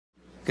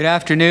Good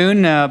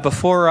afternoon.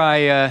 Before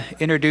I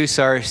introduce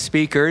our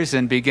speakers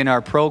and begin our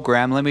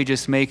program, let me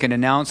just make an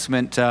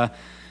announcement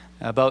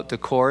about the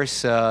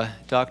course.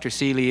 Dr.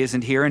 Seeley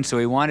isn't here, and so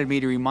he wanted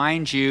me to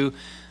remind you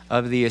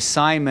of the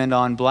assignment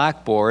on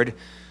Blackboard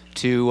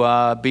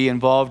to be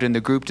involved in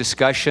the group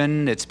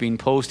discussion. It's been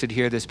posted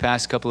here this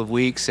past couple of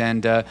weeks,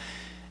 and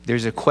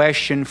there's a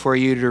question for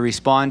you to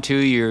respond to.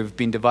 You've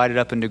been divided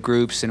up into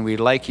groups, and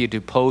we'd like you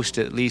to post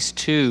at least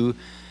 2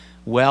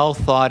 well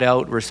thought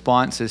out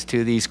responses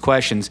to these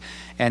questions.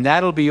 And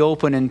that'll be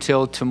open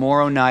until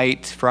tomorrow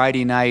night,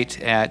 Friday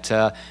night at,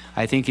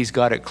 I think he's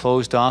got it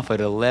closed off at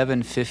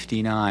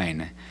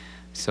 11:59.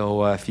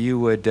 So if you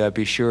would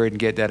be sure and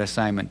get that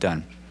assignment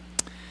done.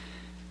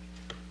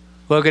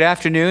 Well, good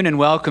afternoon and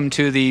welcome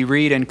to the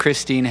Reed and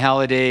Christine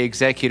Halliday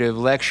Executive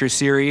Lecture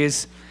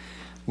Series.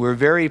 We're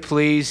very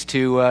pleased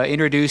to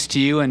introduce to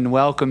you and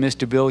welcome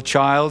Mr. Bill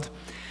Child.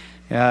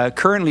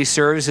 Currently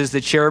serves as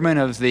the chairman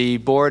of the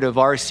board of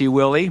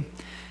RCWilley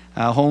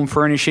Home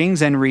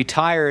Furnishings and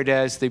retired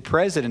as the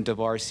president of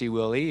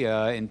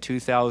RCWilley in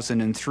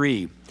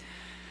 2003.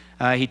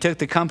 He took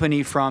the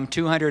company from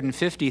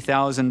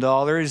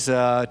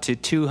 $250,000 to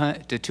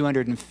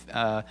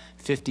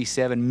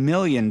 $257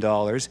 million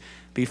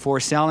before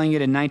selling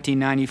it in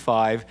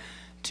 1995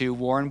 to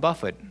Warren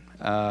Buffett,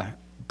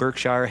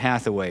 Berkshire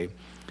Hathaway,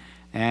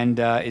 and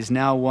is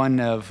now one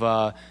of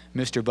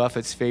Mr.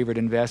 Buffett's favorite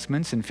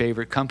investments and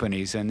favorite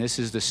companies. And this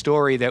is the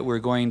story that we're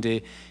going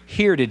to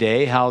hear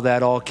today, how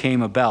that all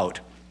came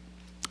about.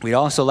 We'd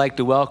also like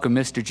to welcome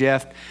Mr.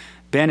 Jeff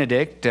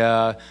Benedict,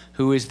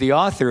 who is the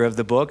author of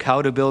the book,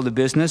 How to Build a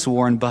Business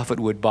Warren Buffett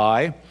Would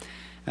Buy.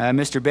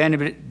 Mr.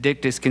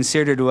 Benedict is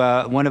considered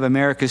one of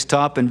America's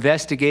top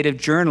investigative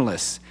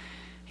journalists.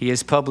 He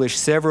has published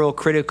several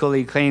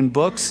critically acclaimed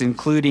books,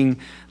 including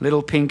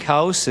Little Pink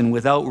House and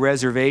Without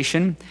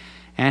Reservation,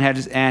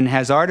 and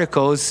has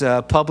articles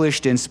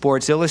published in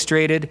Sports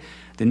Illustrated,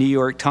 the New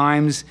York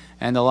Times,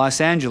 and the Los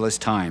Angeles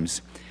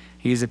Times.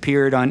 He's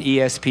appeared on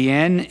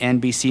ESPN,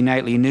 NBC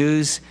Nightly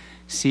News,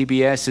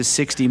 CBS's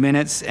 60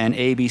 Minutes, and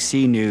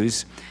ABC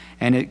News,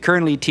 and it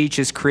currently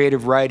teaches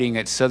creative writing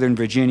at Southern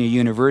Virginia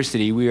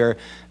University. We are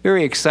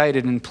very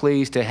excited and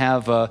pleased to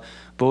have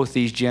both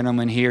these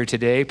gentlemen here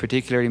today,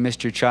 particularly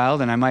Mr.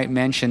 Child, and I might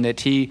mention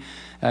that he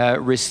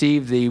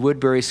received the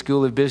Woodbury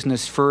School of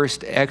Business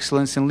First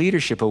Excellence in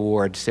Leadership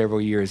Award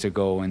several years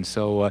ago, and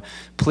so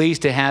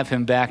pleased to have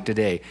him back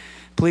today.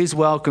 Please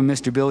welcome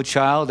Mr. Bill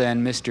Child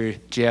and Mr.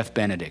 Jeff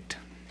Benedict.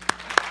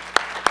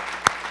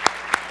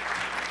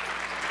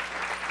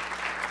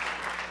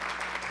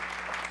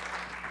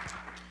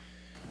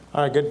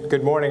 All right,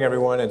 good morning,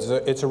 everyone.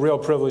 It's a real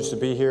privilege to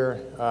be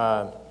here.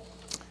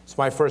 It's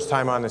my first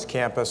time on this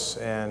campus,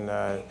 and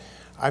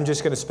I'm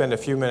just going to spend a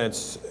few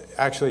minutes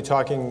actually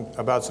talking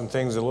about some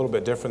things a little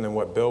bit different than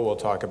what Bill will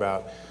talk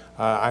about.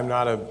 I'm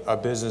not a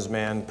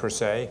businessman per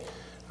se,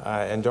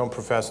 and don't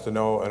profess to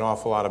know an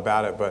awful lot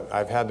about it, but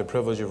I've had the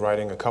privilege of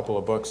writing a couple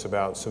of books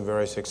about some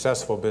very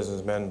successful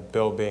businessmen,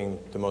 Bill being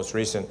the most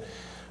recent.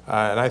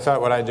 And I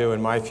thought what I'd do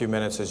in my few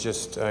minutes is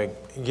just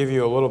give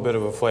you a little bit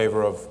of a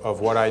flavor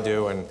of what I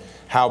do and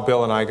how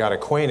Bill and I got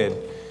acquainted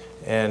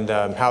and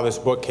how this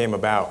book came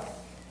about.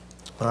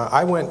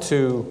 I went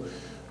to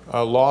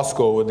law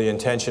school with the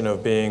intention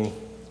of being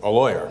a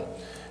lawyer,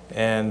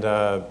 and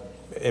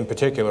in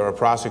particular a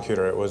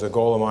prosecutor. It was a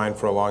goal of mine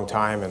for a long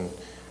time, and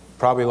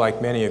probably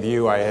like many of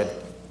you, I had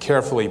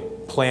carefully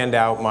planned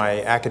out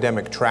my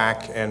academic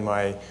track and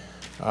my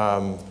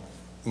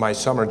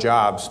summer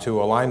jobs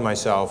to align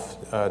myself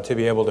to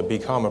be able to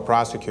become a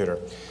prosecutor.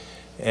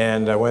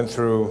 And I went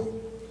through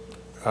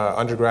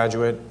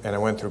undergraduate, and I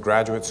went through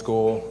graduate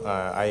school.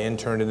 I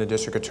interned in the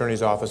district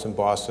attorney's office in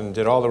Boston,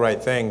 did all the right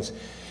things.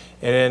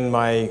 And in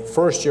my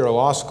first year of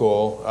law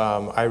school,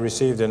 I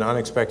received an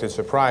unexpected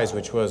surprise,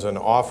 which was an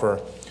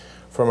offer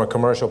from a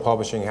commercial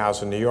publishing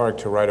house in New York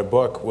to write a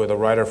book with a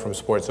writer from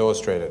Sports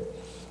Illustrated.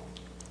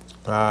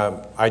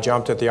 I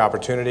jumped at the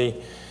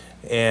opportunity,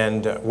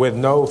 and with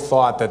no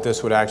thought that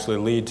this would actually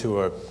lead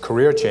to a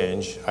career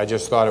change, I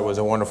just thought it was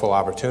a wonderful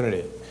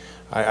opportunity.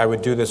 I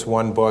would do this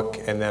one book,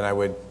 and then I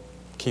would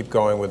keep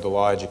going with the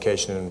law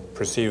education and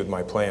proceed with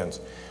my plans.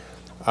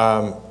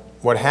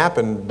 What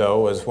happened,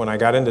 though, was when I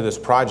got into this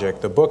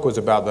project, the book was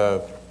about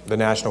the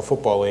National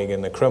Football League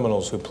and the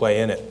criminals who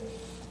play in it.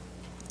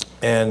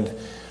 And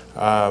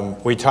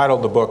we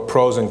titled the book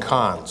Pros and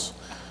Cons.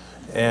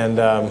 And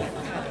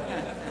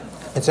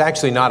it's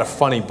actually not a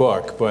funny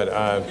book, but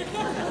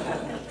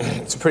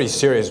it's a pretty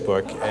serious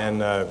book,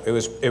 and it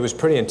was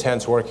pretty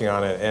intense working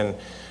on it. And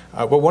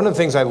but one of the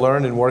things I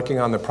learned in working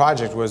on the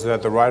project was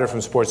that the writer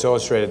from Sports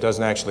Illustrated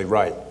doesn't actually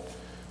write.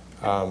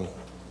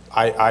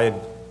 I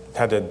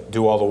had to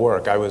do all the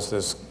work. I was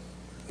this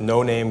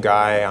no-name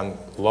guy,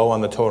 low on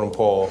the totem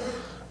pole,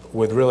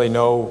 with really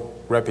no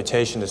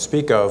reputation to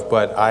speak of,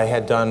 but I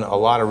had done a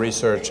lot of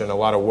research and a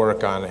lot of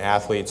work on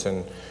athletes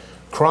and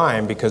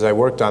crime because I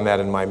worked on that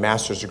in my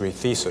master's degree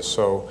thesis.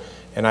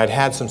 And I'd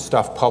had some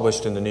stuff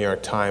published in the New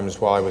York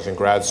Times while I was in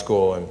grad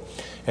school,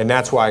 And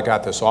that's why I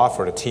got this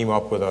offer to team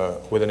up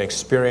with an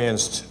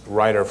experienced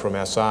writer from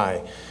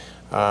SI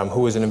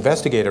who was an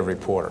investigative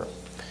reporter.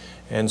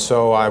 And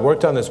so I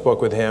worked on this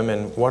book with him,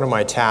 and one of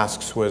my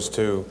tasks was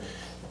to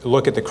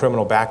look at the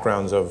criminal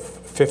backgrounds of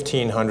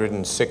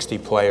 1,560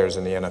 players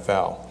in the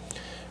NFL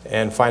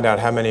and find out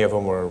how many of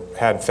them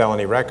had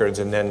felony records,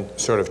 and then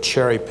sort of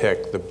cherry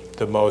pick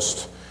the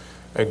most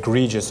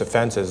egregious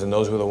offenses, and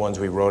those were the ones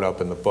we wrote up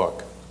in the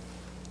book.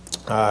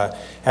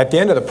 At the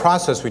end of the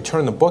process, we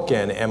turned the book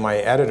in, and my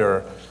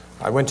editor,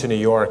 I went to New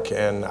York,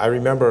 and I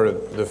remember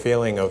the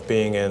feeling of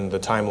being in the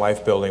Time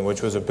Life building,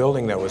 which was a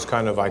building that was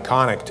kind of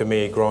iconic to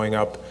me growing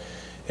up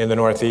in the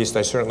Northeast.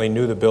 I certainly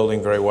knew the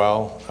building very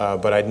well,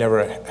 but I'd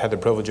never had the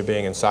privilege of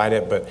being inside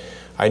it. But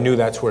I knew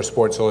that's where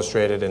Sports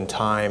Illustrated and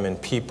Time and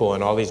People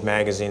and all these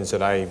magazines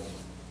that I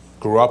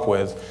grew up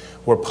with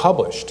were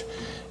published.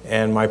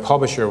 And my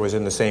publisher was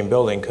in the same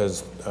building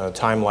because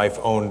Time Life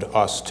owned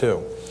us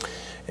too.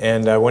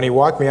 And when he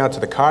walked me out to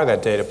the car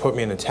that day to put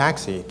me in a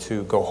taxi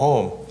to go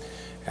home,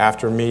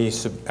 after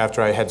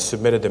I had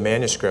submitted the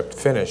manuscript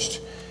finished,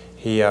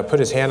 he put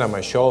his hand on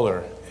my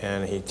shoulder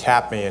and he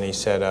tapped me and he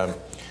said,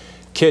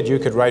 "Kid, you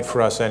could write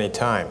for us any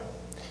time."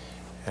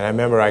 And I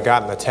remember I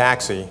got in the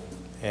taxi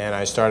and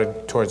I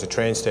started towards the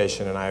train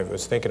station, and I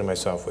was thinking to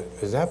myself,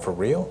 is that for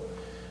real?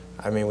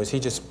 I mean, was he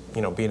just,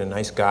 you know, being a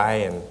nice guy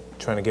and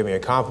trying to give me a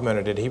compliment,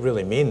 or did he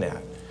really mean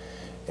that?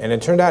 And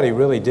it turned out he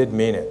really did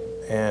mean it.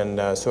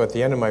 And so at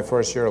the end of my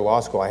first year of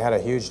law school, I had a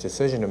huge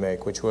decision to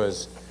make, which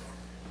was,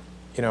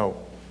 you know,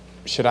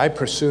 should I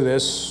pursue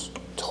this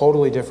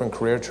totally different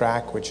career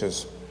track, which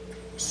is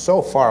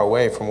so far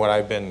away from what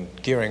I've been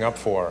gearing up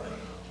for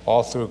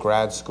all through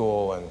grad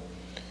school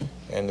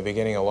and the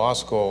beginning of law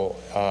school,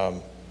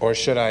 or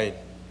should I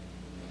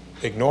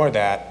ignore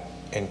that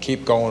and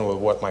keep going with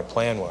what my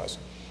plan was?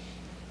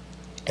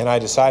 And I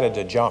decided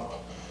to jump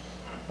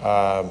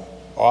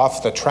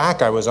off the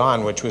track I was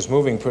on, which was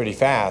moving pretty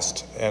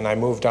fast, and I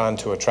moved on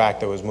to a track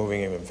that was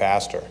moving even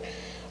faster.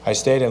 I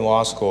stayed in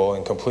law school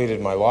and completed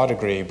my law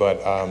degree,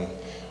 but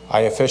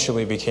I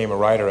officially became a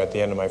writer at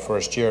the end of my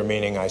first year,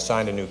 meaning I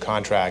signed a new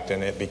contract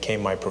and it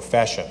became my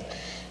profession.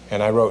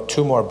 And I wrote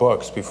 2 more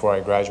books before I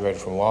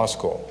graduated from law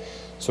school.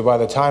 So by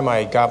the time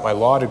I got my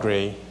law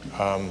degree,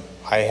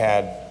 I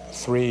had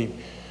 3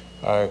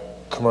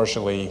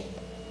 commercially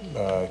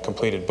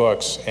completed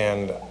books,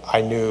 and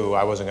I knew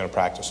I wasn't going to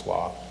practice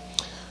law.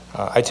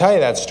 I tell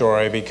you that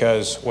story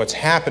because what's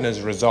happened as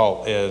a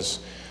result is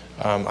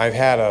I've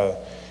had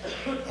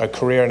a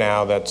career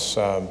now that's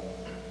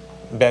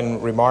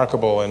been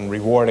remarkable and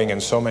rewarding in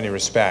so many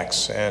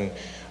respects, and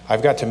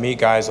I've got to meet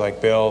guys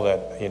like Bill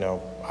that, you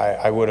know,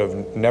 I would have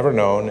never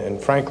known.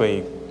 And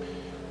frankly,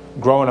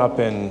 growing up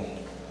in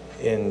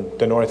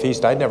the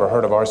Northeast, I'd never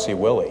heard of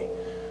RCWilley.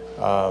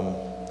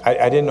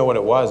 I didn't know what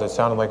it was. It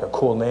sounded like a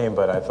cool name,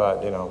 but I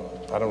thought, you know,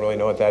 I don't really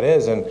know what that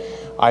is. And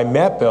I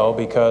met Bill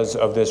because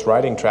of this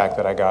writing track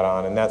that I got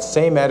on, and that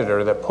same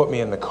editor that put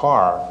me in the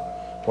car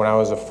when I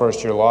was a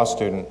first-year law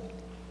student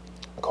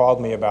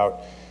called me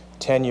about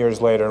 10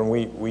 years later, and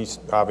we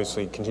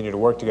obviously continued to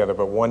work together,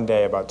 but one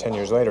day about 10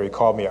 years later, he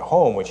called me at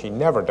home, which he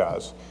never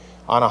does,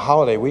 on a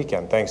holiday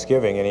weekend,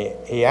 Thanksgiving,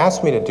 and he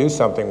asked me to do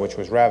something which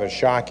was rather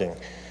shocking.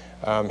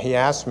 He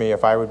asked me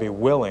if I would be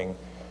willing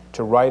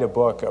to write a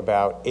book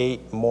about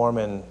 8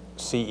 Mormon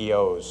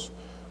CEOs,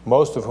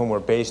 most of whom were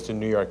based in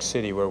New York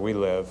City, where we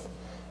live,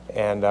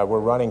 and were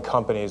running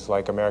companies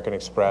like American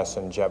Express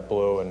and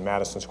JetBlue and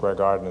Madison Square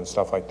Garden and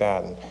stuff like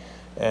that.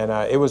 And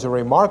it was a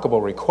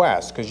remarkable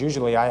request, because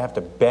usually I have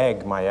to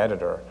beg my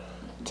editor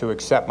to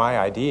accept my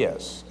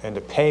ideas and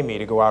to pay me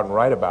to go out and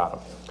write about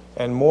them.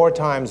 And more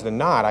times than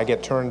not, I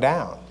get turned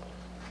down.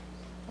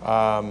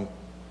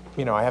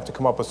 You know, I have to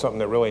come up with something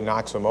that really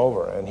knocks them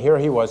over. And here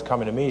he was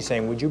coming to me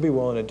saying, would you be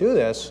willing to do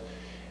this?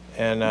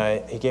 And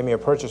he gave me a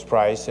purchase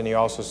price, and he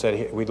also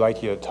said, we'd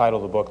like you to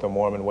title the book The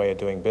Mormon Way of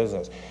Doing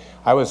Business.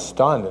 I was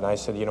stunned, and I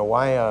said, you know,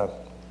 why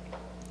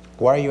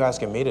are you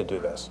asking me to do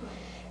this?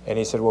 And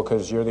he said, well,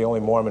 because you're the only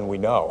Mormon we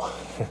know.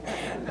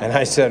 And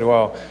I said,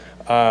 well,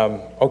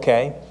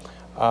 okay.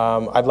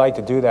 I'd like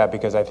to do that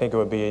because I think it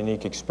would be a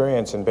unique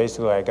experience. And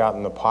basically, I got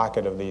in the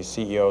pocket of these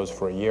CEOs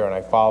for a year, and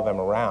I followed them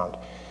around.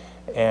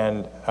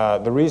 And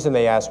the reason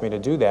they asked me to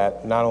do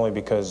that, not only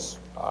because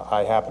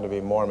I happen to be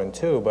Mormon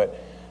too, but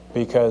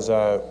because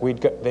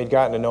they'd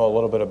gotten to know a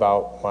little bit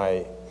about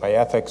my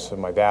ethics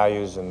and my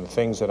values and the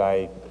things that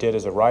I did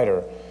as a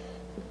writer,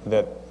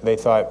 that they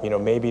thought, you know,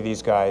 maybe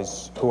these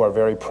guys who are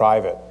very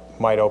private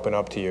might open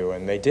up to you,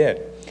 and they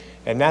did.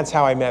 And that's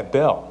how I met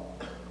Bill,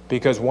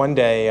 because one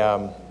day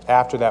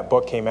after that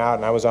book came out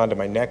and I was on to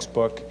my next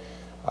book,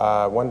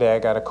 one day I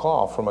got a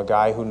call from a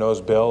guy who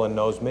knows Bill and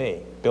knows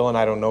me. Bill and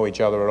I don't know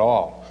each other at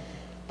all.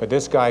 But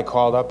this guy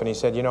called up and he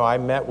said, you know, I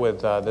met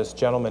with this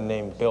gentleman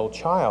named Bill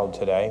Child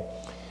today,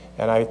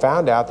 and I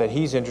found out that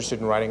he's interested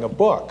in writing a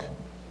book.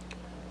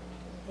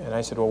 And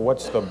I said, well,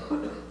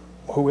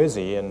 who is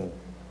he and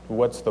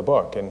what's the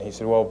book? And he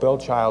said, well, Bill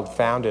Child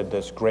founded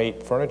this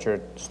great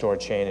furniture store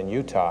chain in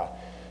Utah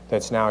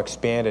that's now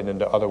expanded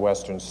into other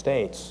western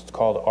states. It's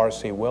called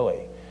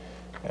RCWilley.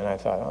 And I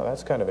thought, oh,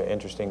 that's kind of an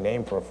interesting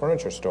name for a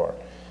furniture store.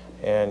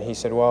 And he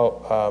said,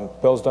 well,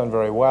 Bill's done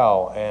very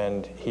well,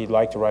 and he'd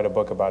like to write a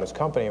book about his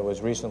company. It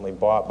was recently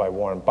bought by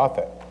Warren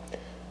Buffett.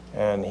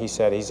 And he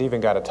said he's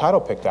even got a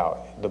title picked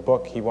out. The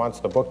book, he wants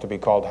the book to be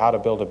called How to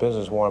Build a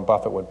Business Warren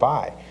Buffett Would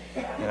Buy.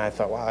 And I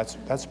thought, wow,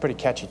 that's a pretty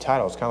catchy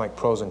title. It's kind of like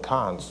Pros and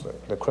Cons.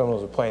 The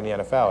criminals who play in the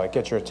NFL. It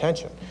gets your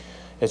attention.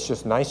 It's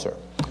just nicer.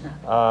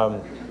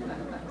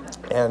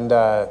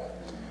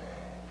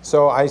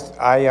 So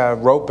I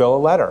wrote Bill a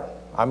letter.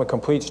 I'm a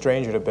complete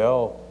stranger to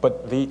Bill,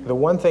 but the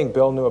one thing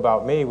Bill knew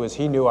about me was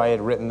he knew I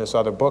had written this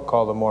other book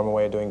called The Mormon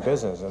Way of Doing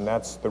Business, and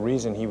that's the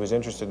reason he was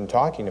interested in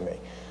talking to me.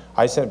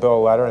 I sent Bill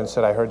a letter and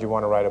said, I heard you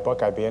want to write a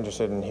book. I'd be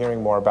interested in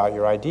hearing more about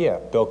your idea.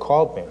 Bill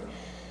called me,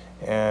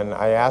 and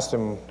I asked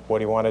him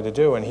what he wanted to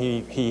do, and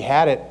he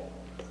had it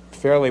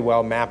fairly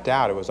well mapped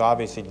out. It was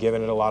obvious he'd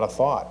given it a lot of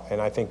thought,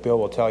 and I think Bill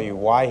will tell you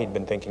why he'd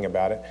been thinking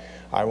about it.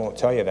 I won't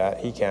tell you that.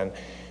 He can.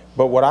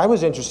 But what I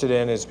was interested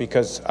in is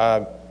because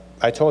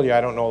I told you I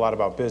don't know a lot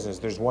about business.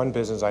 There's one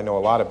business I know a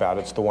lot about.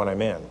 It's the one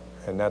I'm in,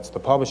 and that's the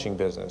publishing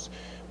business,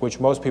 which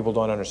most people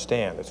don't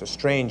understand. It's a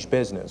strange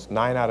business.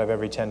 9 out of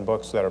every 10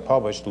 books that are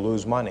published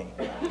lose money.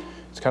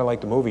 It's kind of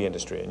like the movie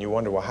industry, and you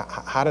wonder, well,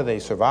 how do they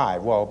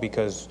survive? Well,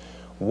 because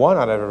 1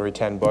 out of every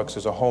 10 books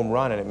is a home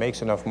run, and it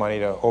makes enough money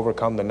to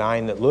overcome the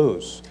 9 that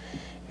lose.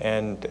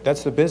 And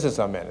that's the business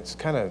I'm in. It's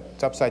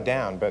upside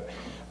down, but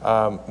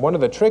one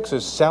of the tricks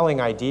is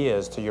selling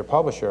ideas to your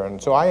publisher.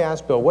 And so I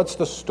asked Bill, what's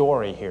the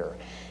story here?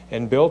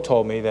 And Bill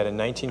told me that in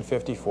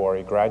 1954,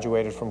 he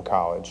graduated from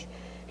college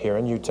here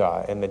in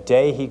Utah, and the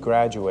day he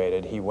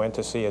graduated, he went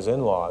to see his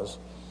in-laws,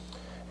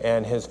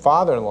 and his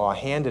father-in-law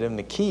handed him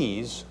the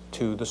keys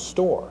to the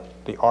store,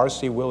 the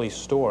RCWilley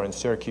store in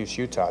Syracuse,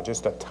 Utah,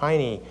 just a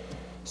tiny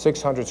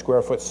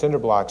 600-square-foot cinder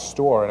block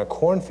store in a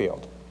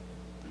cornfield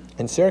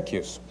in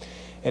Syracuse.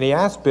 And he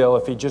asked Bill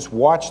if he'd just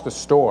watch the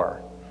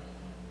store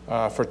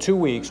for 2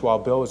 weeks while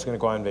Bill was going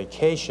to go on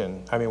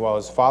vacation, while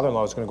his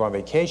father-in-law was going to go on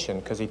vacation,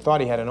 because he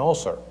thought he had an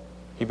ulcer.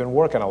 He'd been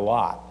working a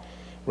lot,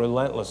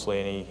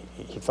 relentlessly, and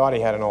he thought he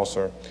had an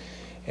ulcer.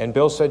 And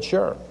Bill said,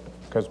 sure,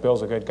 because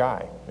Bill's a good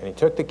guy. And he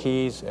took the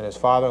keys, and his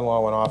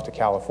father-in-law went off to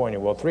California.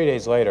 Well, 3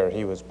 days later,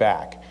 he was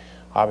back.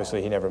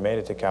 Obviously, he never made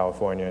it to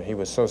California. He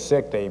was so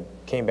sick, they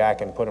came back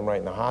and put him right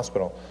in the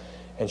hospital.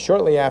 And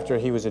shortly after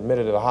he was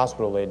admitted to the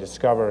hospital, they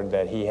discovered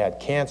that he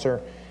had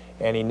cancer,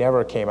 and he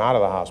never came out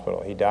of the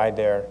hospital. He died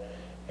there,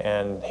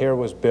 and here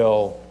was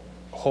Bill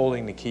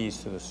holding the keys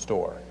to the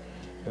store.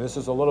 And this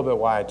is a little bit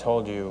why I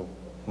told you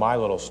my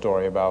little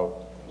story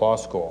about law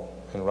school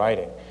and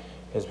writing,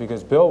 is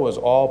because Bill was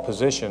all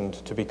positioned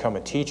to become a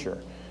teacher.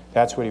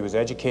 That's what he was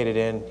educated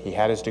in. He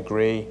had his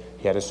degree,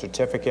 he had his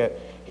certificate,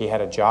 he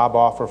had a job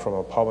offer from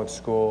a public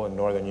school in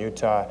northern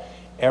Utah.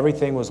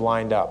 Everything was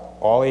lined up.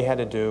 All he had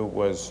to do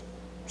was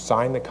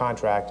sign the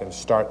contract and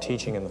start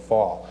teaching in the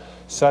fall.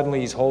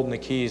 Suddenly he's holding the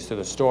keys to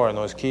the store, and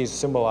those keys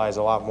symbolize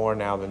a lot more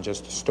now than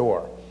just a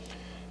store.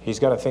 He's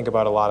got to think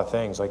about a lot of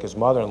things, like his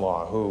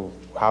mother-in-law,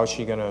 how is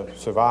she going to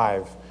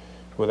survive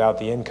without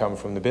the income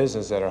from the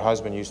business that her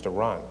husband used to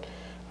run?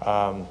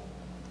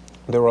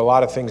 There were a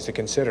lot of things to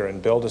consider,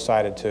 and Bill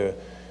decided to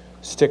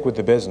stick with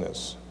the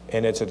business.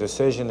 And it's a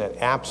decision that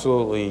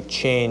absolutely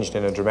changed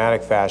in a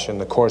dramatic fashion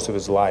the course of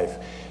his life.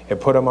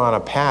 It put him on a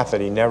path that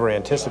he never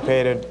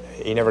anticipated,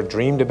 he never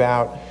dreamed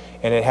about,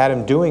 and it had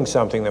him doing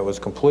something that was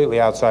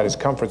completely outside his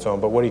comfort zone.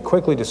 But what he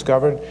quickly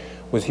discovered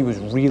was he was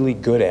really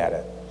good at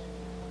it.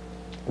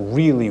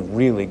 Really,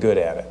 really good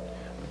at it.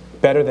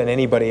 Better than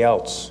anybody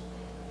else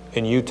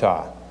in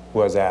Utah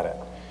was at it.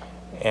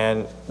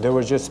 And there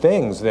were just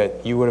things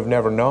that you would have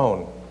never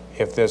known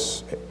if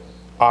this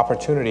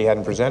opportunity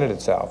hadn't presented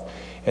itself.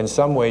 In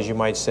some ways you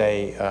might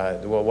say,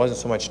 well, it wasn't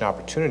so much an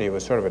opportunity, it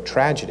was sort of a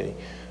tragedy.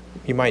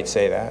 You might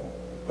say that,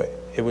 but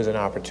it was an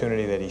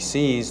opportunity that he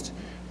seized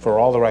for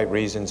all the right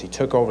reasons. He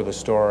took over the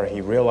store,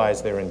 he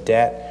realized they were in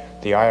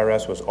debt, the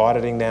IRS was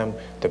auditing them,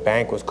 the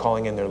bank was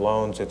calling in their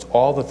loans. It's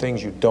all the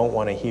things you don't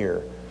want to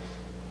hear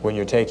when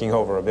you're taking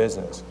over a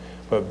business.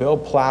 But Bill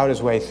plowed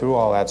his way through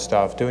all that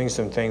stuff, doing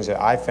some things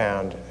that I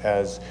found,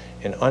 as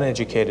an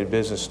uneducated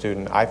business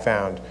student, I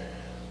found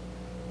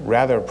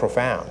rather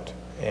profound,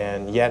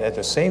 and yet at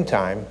the same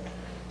time,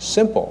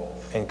 simple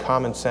and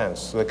common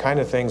sense. The kind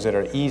of things that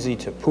are easy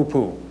to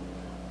poo-poo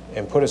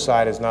and put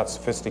aside as not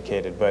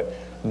sophisticated, but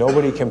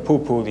nobody can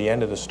poo-poo the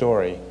end of the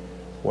story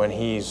when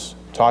he's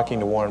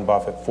talking to Warren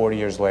Buffett 40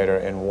 years later,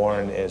 and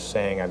Warren is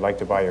saying, I'd like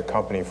to buy your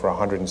company for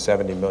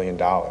 $170 million.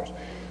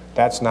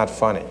 That's not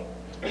funny.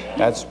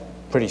 That's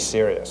pretty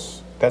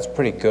serious. That's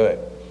pretty good.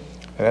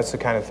 And that's the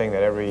kind of thing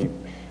that every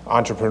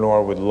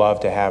entrepreneur would love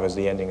to have as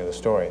the ending of the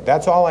story.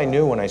 That's all I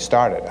knew when I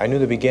started. I knew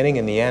the beginning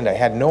and the end. I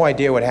had no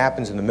idea what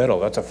happens in the middle.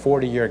 That's a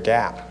 40-year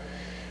gap.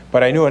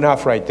 But I knew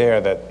enough right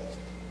there that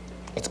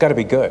it's got to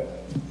be good.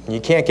 You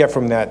can't get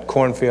from that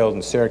cornfield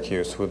in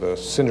Syracuse with a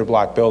cinder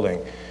block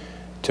building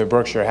to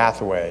Berkshire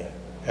Hathaway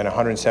and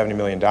 $170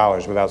 million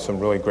without some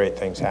really great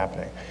things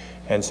happening.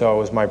 And so it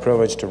was my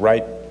privilege to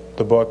write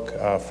the book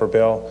for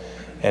Bill.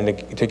 and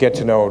to get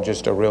to know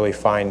just a really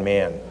fine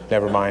man,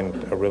 never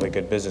mind a really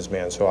good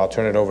businessman. So I'll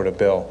turn it over to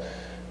Bill.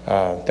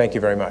 Thank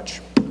you very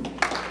much.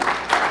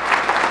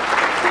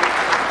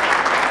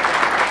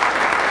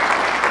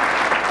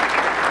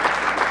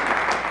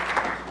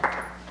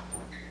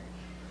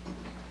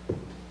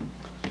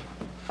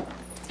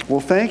 Well,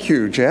 thank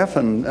you, Jeff,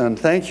 and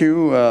thank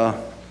you,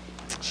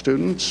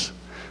 students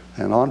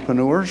and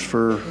entrepreneurs,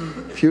 for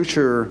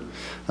future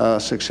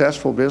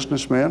successful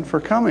businessmen,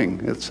 for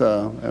coming. It's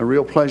a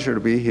real pleasure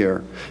to be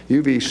here.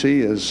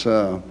 UVC is,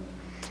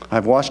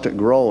 I've watched it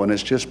grow, and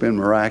it's just been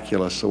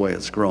miraculous the way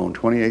it's grown.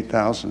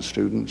 28,000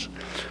 students.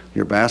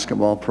 Your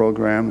basketball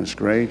program is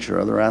great. Your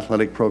other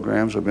athletic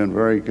programs have been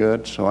very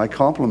good, so I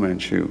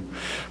compliment you.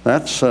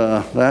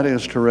 That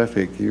is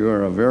terrific. You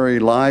are a very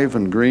live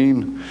and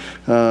green,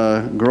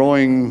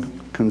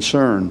 growing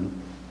concern.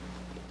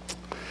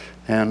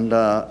 And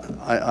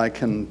I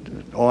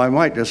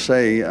might just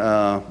say,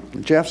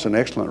 Jeff's an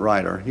excellent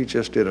writer. He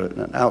just did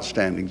an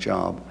outstanding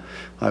job.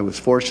 I was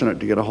fortunate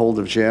to get a hold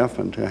of Jeff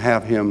and to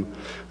have him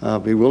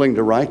be willing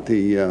to write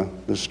the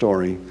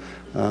story.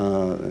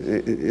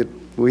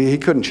 He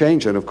couldn't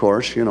change it, of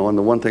course, you know, and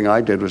the one thing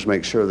I did was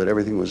make sure that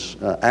everything was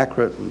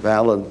accurate and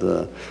valid,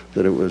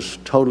 that it was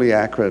totally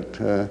accurate,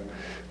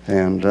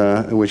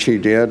 and which he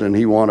did, and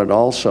he wanted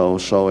also.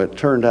 So it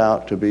turned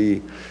out to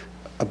be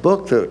a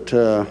book that,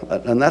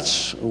 and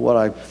that's what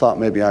I thought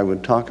maybe I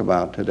would talk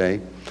about today,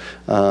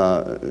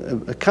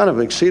 kind of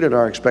exceeded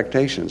our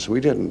expectations. I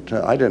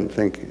didn't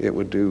think it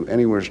would do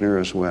anywhere near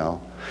as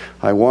well.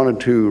 I wanted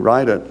to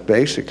write it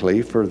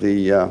basically for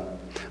the,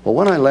 well,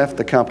 when I left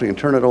the company and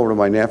turned it over to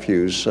my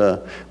nephews,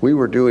 we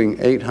were doing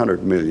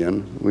 $800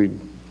 million. We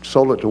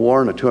sold it to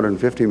Waren at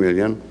 $250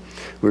 million.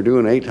 We were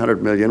doing $800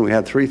 million. We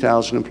had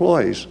 3,000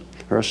 employees,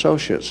 or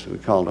associates, we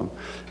called them.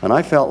 And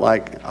I felt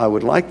like I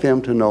would like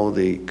them to know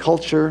the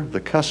culture, the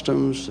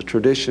customs, the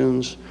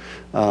traditions,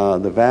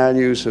 the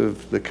values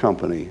of the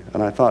company.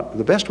 And I thought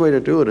the best way to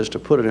do it is to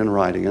put it in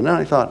writing. And then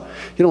I thought,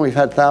 you know, we've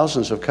had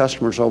thousands of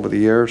customers over the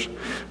years.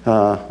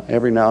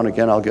 Every now and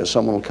again I'll get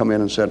someone who will come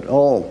in and said,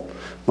 oh,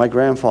 my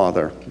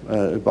grandfather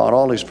bought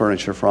all his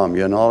furniture from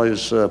you and all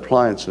his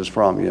appliances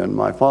from you, and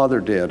my father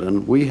did,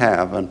 and we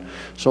have, and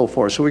so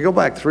forth. So we go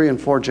back 3 and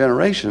 4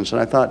 generations,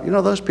 and I thought, you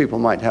know, those people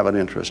might have an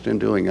interest in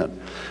doing it.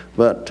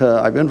 But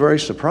I've been very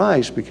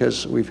surprised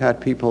because we've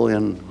had people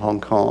in Hong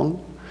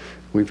Kong.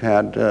 We've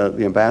had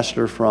the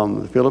ambassador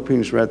from the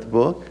Philippines read the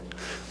book,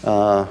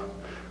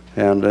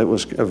 and it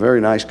was a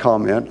very nice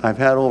comment. I've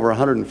had over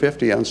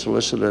 150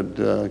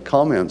 unsolicited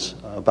comments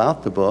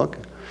about the book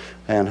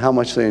and how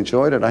much they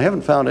enjoyed it. I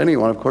haven't found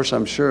anyone, of course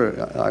I'm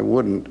sure I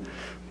wouldn't,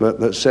 but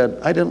that said,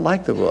 I didn't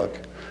like the book.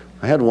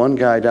 I had one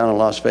guy down in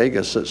Las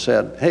Vegas that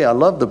said, hey, I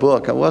loved the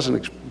book. I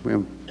wasn't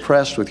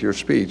impressed with your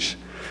speech.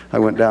 I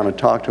went down and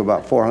talked to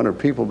about 400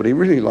 people, but he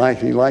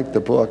liked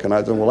the book, and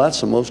I thought, well,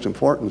 that's the most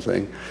important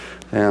thing.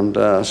 And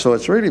so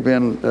it's really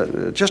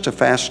been just a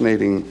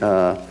fascinating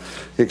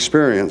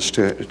experience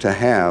to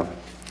have.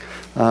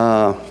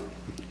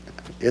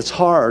 It's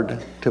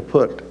hard to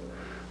put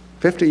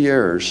 50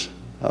 years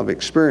of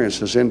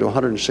experiences into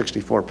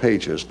 164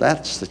 pages.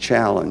 That's the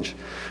challenge,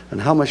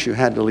 and how much you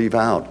had to leave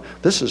out.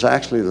 This is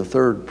actually the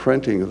 3rd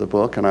printing of the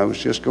book, and I was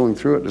just going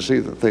through it to see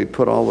that they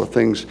put all the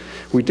things.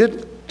 We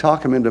did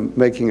talk them into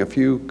making a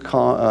few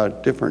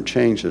different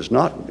changes,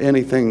 not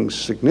anything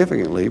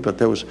significantly, but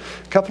there was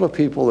a couple of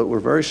people that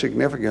were very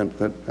significant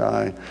that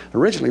I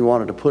originally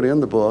wanted to put in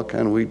the book,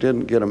 and we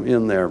didn't get them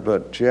in there,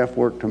 but Jeff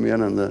worked them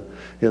in the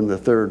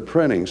 3rd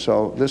printing.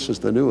 So this is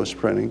the newest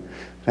printing.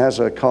 It has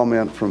a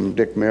comment from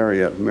Dick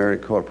Marriott,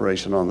 Marriott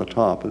Corporation, on the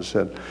top. It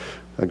said,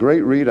 a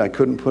great read, I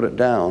couldn't put it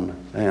down.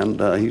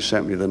 And he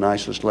sent me the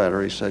nicest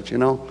letter. He said, you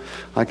know,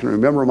 I can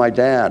remember my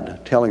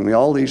dad telling me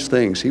all these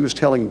things. He was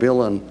telling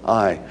Bill and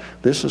I,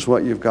 this is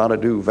what you've got to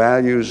do.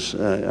 Values,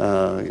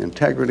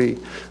 integrity,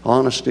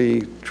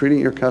 honesty, treating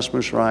your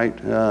customers right,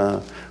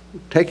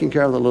 taking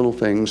care of the little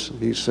things.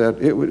 He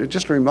said, it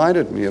just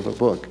reminded me of a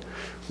book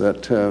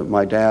that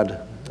my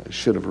dad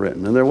should have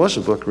written. And there was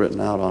a book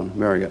written out on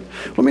Marriott.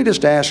 Let me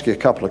just ask you a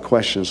couple of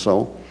questions,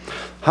 though.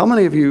 How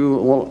many of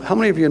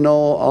you know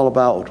all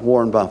about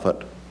Warren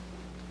Buffett?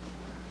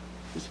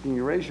 Just, can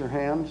you raise your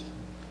hands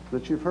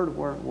that you've heard of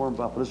Warren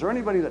Buffett? Is there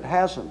anybody that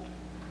hasn't,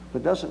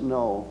 that doesn't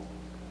know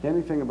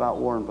anything about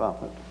Warren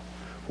Buffett?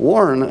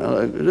 Warren,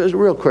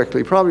 real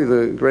quickly, probably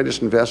the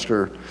greatest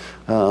investor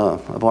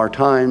of our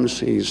times.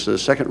 He's the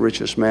 2nd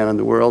richest man in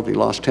the world. He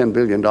lost $10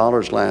 billion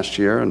last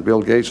year, and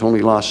Bill Gates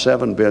only lost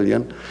 $7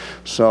 billion.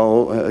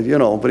 So, you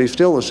know, but he's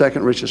still the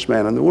 2nd richest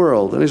man in the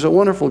world. And he's a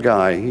wonderful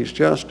guy. He's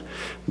just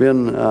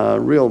been a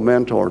real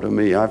mentor to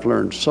me. I've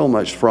learned so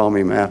much from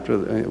him after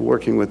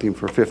working with him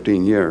for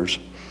 15 years.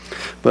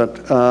 But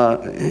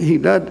he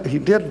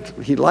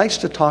likes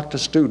to talk to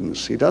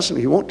students. He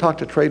won't talk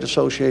to trade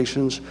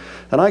associations.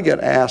 And I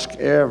get asked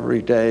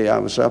every day. I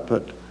was up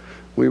at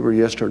We were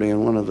yesterday,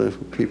 and one of the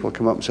people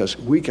come up and says,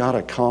 we got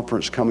a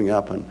conference coming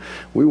up, and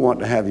we want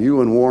to have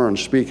you and Waren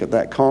speak at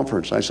that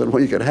conference. I said, well,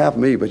 you could have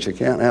me, but you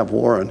can't have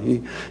Waren.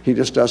 He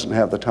just doesn't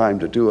have the time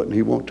to do it, and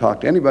he won't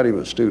talk to anybody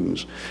but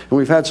students. And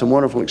we've had some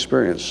wonderful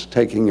experience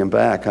taking him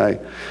back. I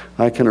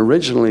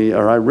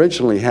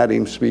originally had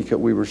him speak at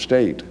Weber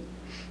State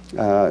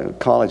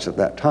College at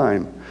that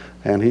time,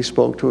 and he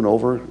spoke to an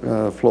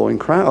overflowing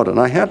crowd. And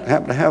I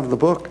happened to have the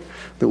book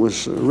that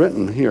was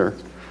written here.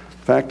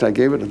 In fact, I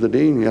gave it to the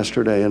dean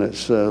yesterday, and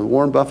it's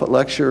Warren Buffett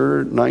Lecture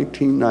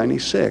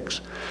 1996.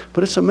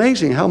 But it's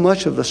amazing how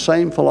much of the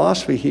same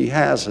philosophy he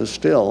has is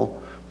still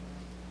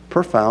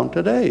profound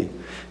today.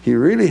 He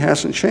really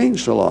hasn't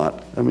changed a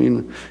lot. I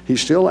mean, he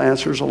still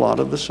answers a lot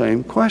of the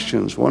same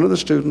questions. One of the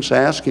students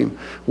asked him,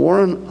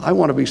 Waren, I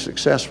want to be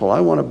successful.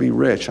 I want to be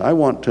rich. I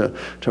want to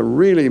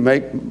really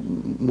make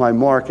my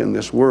mark in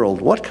this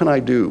world. What can I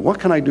do? What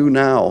can I do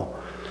now?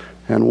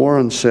 And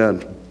Waren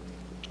said,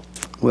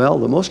 well,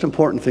 the most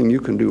important thing you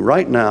can do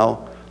right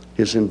now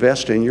is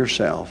invest in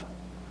yourself.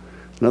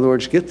 In other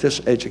words, get this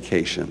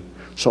education.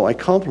 So I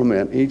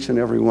compliment each and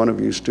every one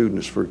of you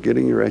students for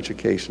getting your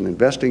education,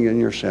 investing in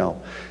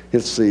yourself.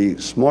 It's the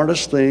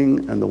smartest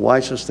thing and the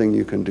wisest thing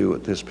you can do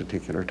at this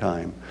particular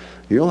time.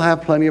 You'll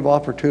have plenty of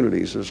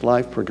opportunities as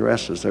life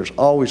progresses. There's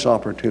always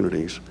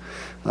opportunities.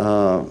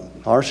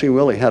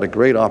 RCWilley had a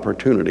great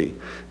opportunity.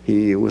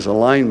 He was a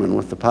lineman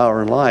with the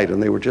Power and Light,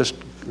 and they were just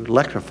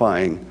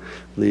electrifying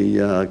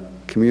the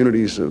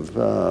communities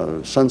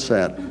of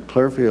Sunset,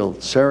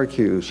 Clearfield,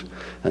 Syracuse,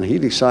 and he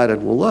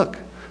decided, well, look,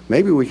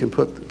 maybe we can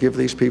give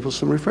these people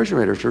some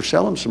refrigerators or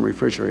sell them some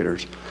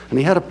refrigerators. And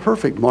he had a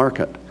perfect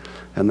market.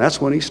 And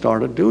that's when he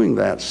started doing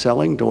that,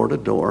 selling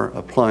door-to-door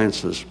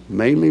appliances,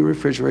 mainly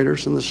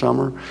refrigerators in the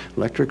summer,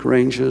 electric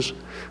ranges,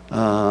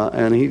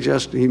 and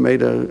he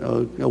made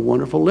a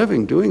wonderful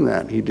living doing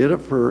that. He did it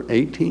for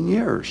 18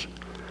 years.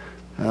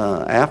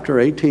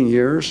 After 18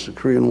 years, the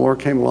Korean War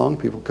came along.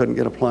 People couldn't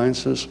get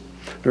appliances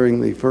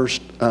during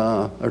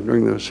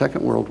the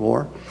Second World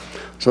War.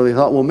 So they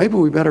thought, well, maybe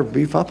we better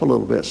beef up a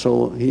little bit.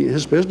 So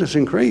his business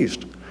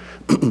increased.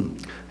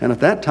 And at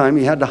that time,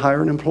 he had to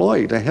hire an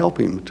employee to help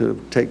him to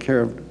take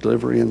care of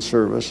delivery and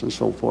service and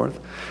so forth.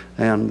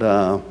 And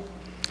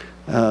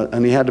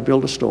he had to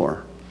build a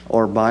store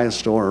or buy a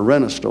store or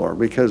rent a store,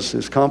 because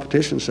his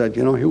competition said,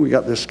 you know, here we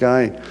got this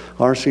guy,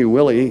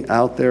 RCWilley,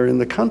 out there in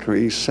the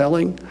country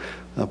selling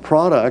a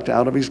product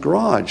out of his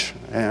garage,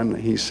 and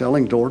he's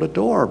selling door to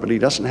door, but he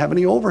doesn't have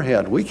any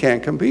overhead. We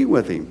can't compete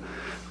with him.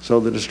 So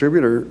the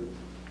distributor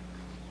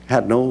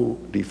had no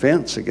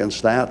defense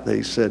against that.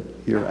 They said,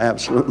 you're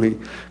absolutely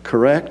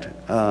correct.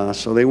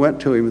 So they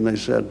went to him and they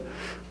said,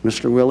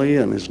 Mr. Willey,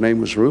 and his name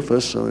was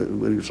Rufus, so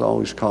he was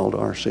always called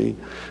RC,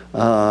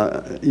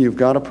 you've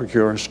got to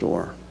procure a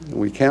store.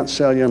 We can't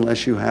sell you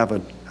unless you have a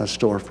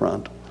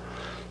storefront.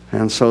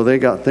 And so they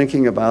got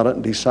thinking about it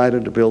and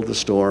decided to build the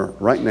store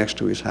right next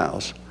to his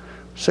house.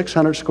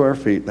 600 square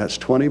feet, that's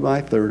 20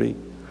 by 30,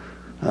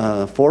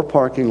 4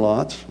 parking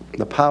lots.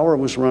 The power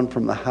was run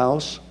from the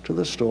house to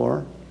the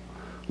store,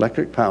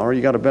 electric power.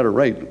 You got a better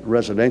rate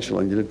residential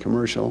than you did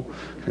commercial.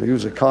 He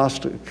was a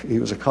cost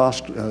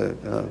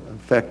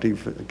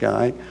effective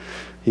guy.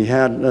 He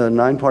had a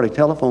 9-party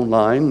telephone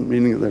line,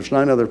 meaning there's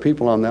 9 other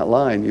people on that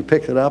line. You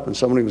picked it up and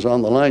somebody was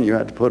on the line, you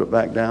had to put it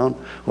back down,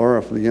 or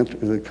if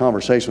the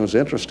conversation was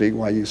interesting,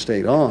 why you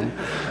stayed on.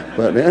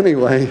 But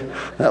anyway,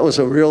 that was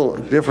a real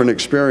different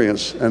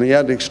experience. And he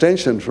had the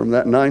extension from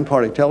that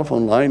 9-party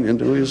telephone line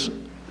into his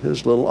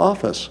little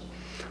office.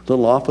 The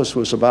little office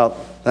was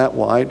about that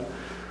wide,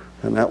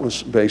 and that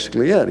was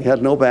basically it. He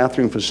had no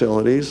bathroom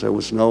facilities. There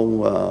was no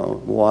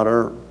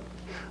water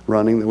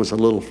running. There was a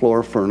little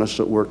floor furnace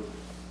that worked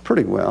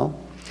pretty well.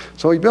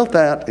 So he built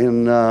that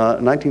in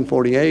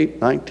 1948.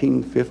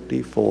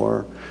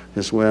 1954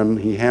 is when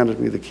he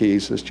handed me the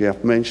keys, as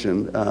Jeff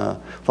mentioned.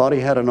 Thought he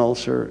had an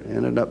ulcer,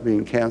 ended up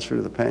being cancer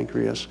to the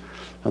pancreas.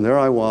 And there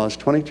I was,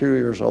 22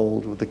 years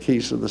old, with the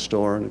keys to the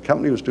store, and the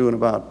company was doing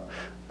about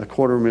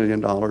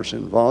 $250,000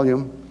 in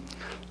volume.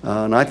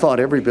 And I thought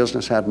every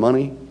business had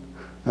money.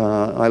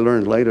 I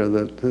learned later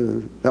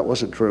that that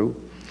wasn't true.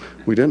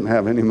 We didn't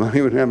have any money,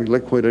 we didn't have any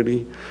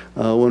liquidity.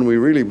 When we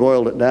really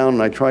boiled it down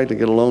and I tried to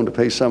get a loan to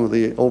pay some of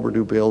the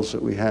overdue bills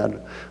that we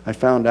had, I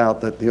found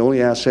out that the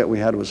only asset we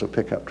had was a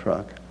pickup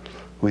truck.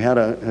 We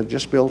had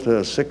just built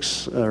a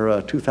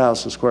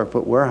 2,000 square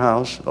foot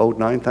warehouse, owed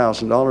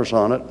 $9,000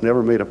 on it,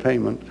 never made a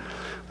payment.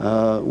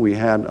 We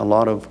had a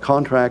lot of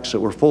contracts that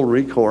were full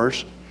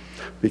recourse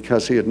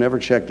because he had never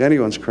checked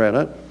anyone's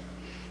credit.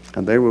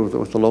 And they were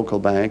with the local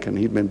bank, and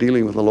he'd been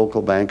dealing with a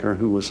local banker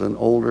who was an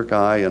older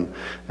guy and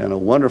a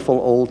wonderful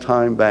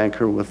old-time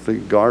banker with the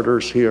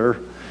garters here.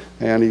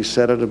 And he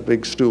sat at a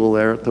big stool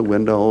there at the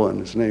window,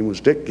 and his name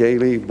was Dick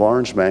Gailey,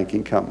 Barnes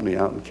Banking Company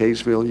out in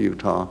Kaysville,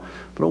 Utah.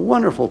 But a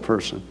wonderful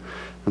person.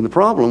 And the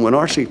problem when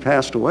RC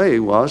passed away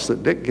was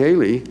that Dick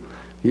Gailey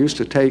used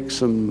to take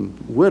some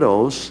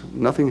widows,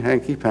 nothing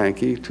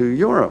hanky-panky, to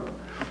Europe.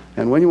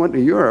 And when you went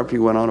to Europe,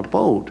 you went on a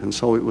boat. And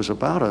so it was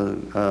about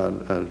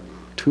a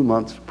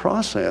 2-month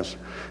process.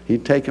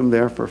 He'd take him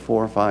there for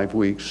 4 or 5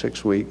 weeks,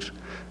 6 weeks,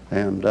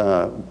 and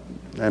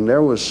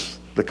there was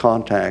the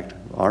contact,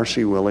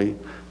 RCWilley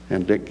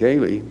and Dick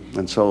Gailey.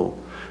 And so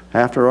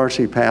after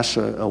RC passed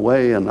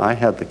away and I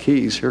had the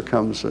keys, here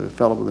comes a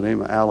fellow by the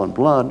name of Alan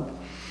Blood,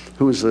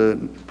 who was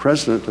the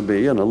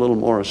president-to-be and a little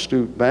more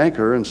astute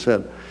banker, and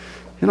said,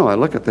 you know, I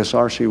look at this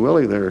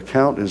RCWilley, their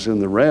account is in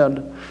the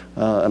red,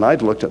 and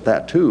I'd looked at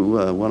that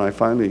too when I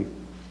finally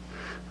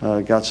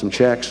got some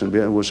checks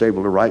and was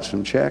able to write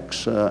some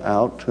checks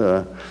out.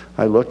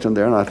 I looked in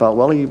there and I thought,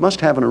 well, you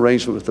must have an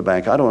arrangement with the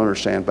bank. I don't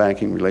understand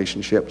banking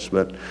relationships,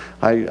 but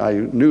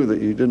I knew that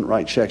you didn't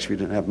write checks if you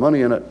didn't have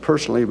money in it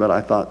personally, but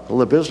I thought, well,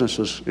 the business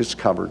is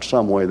covered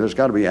some way. There's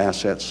got to be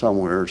assets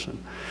somewhere,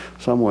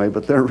 some way,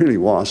 but there really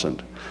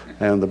wasn't.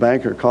 And the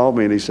banker called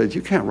me and he said,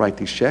 you can't write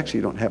these checks.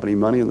 You don't have any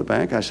money in the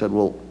bank. I said,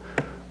 well,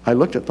 I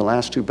looked at the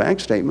last 2 bank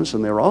statements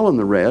and they were all in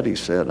the red. He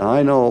said,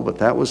 I know, but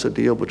that was a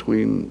deal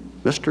between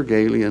Mr.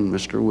 Gailey and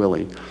Mr.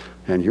 Willey,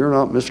 and you're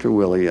not Mr.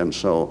 Willey, and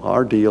so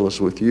our deal is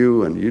with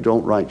you, and you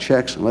don't write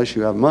checks unless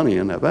you have money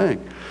in that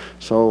bank.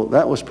 So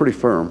that was pretty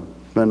firm.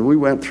 And we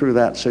went through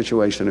that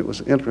situation. It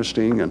was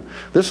interesting, and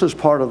this is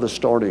part of the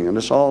story, and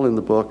it's all in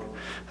the book,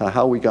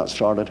 how we got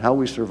started, how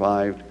we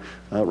survived.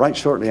 Right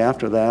shortly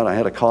after that, I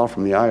had a call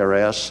from the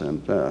IRS,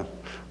 and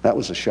that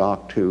was a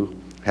shock too.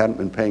 Hadn't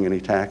been paying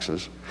any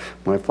taxes.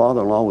 My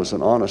father-in-law was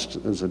an honest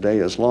as the day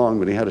is long,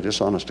 but he had a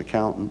dishonest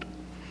accountant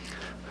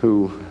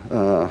who,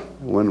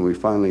 when we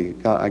finally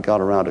I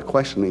got around to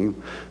questioning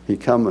him, he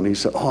come and he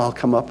said, oh, I'll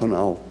come up and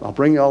I'll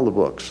bring you all the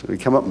books. And he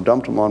come up and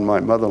dumped them on my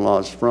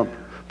mother-in-law's front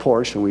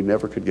porch, and we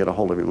never could get a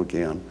hold of him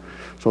again.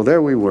 So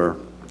there we were.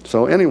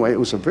 So anyway, it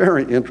was a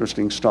very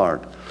interesting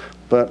start.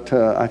 But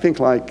I think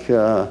like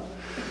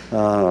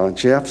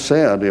Jeff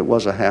said, it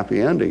was a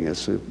happy ending.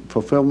 It's a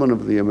fulfillment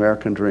of the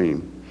American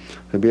dream.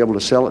 To be able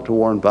to sell it to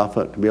Warren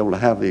Buffett, to be able to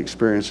have the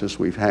experiences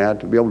we've had,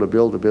 to be able to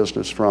build a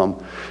business from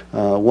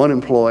 1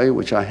 employee,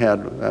 which I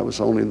had, that was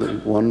only the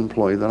 1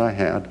 employee that I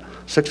had,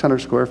 600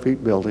 square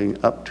feet building,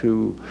 up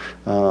to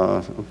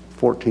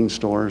 14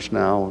 stores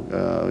now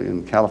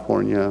in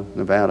California,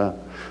 Nevada,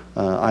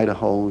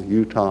 Idaho,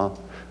 Utah,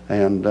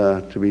 and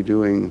to be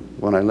doing,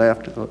 when I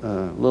left,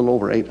 a little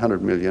over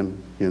 800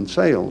 million in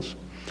sales.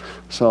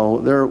 So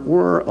there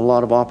were a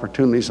lot of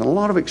opportunities and a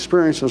lot of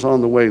experiences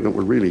on the way that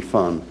were really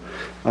fun.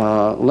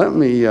 Let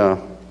me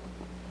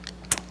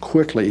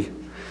quickly,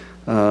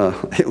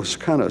 it was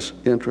kind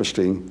of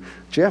interesting.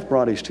 Jeff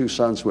brought his 2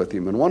 sons with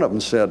him, and one of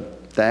them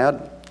said,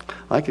 Dad,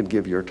 I could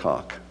give your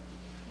talk.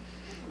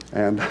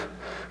 And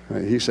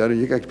he said,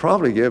 you could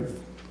probably give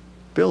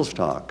Bill's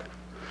talk.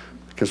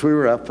 Because we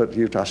were up at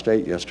Utah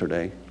State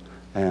yesterday,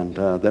 and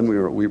then we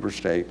were at Weber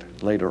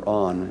State later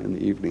on in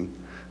the evening,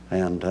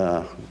 and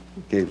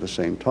gave the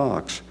same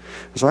talks.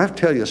 So I have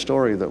to tell you a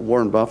story that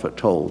Warren Buffett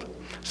told.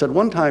 He said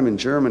one time in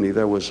Germany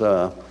there was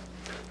or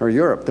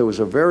Europe, there was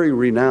a very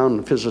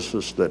renowned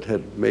physicist that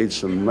had made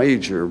some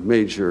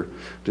major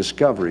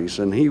discoveries,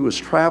 and he was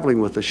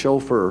traveling with a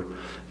chauffeur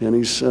in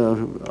his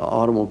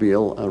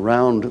automobile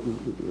around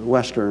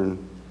Western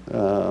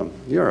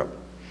Europe.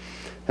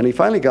 And he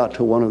finally got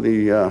to one of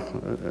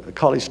the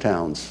college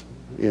towns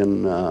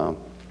in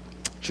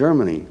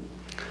Germany,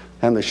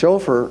 and the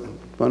chauffeur,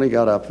 when he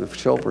got up, the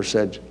chauffeur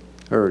said,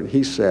 or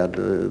he said,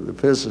 the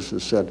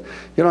physicist said,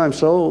 you know, I'm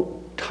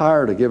so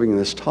tired of giving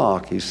this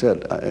talk. He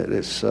said, I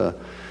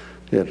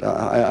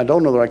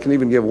don't know that I can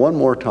even give one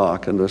more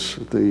talk. And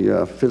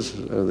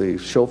the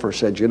chauffeur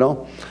said, you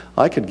know,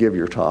 I could give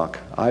your talk.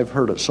 I've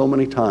heard it so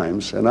many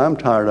times, and I'm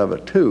tired of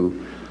it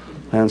too.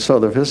 And so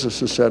the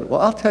physicist said, well,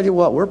 I'll tell you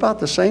what, we're about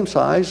the same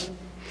size.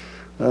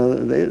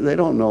 They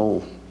don't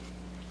know,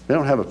 they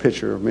don't have a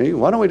picture of me.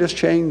 Why don't we just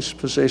change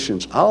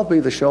positions? I'll be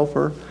the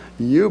chauffeur,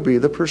 you be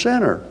the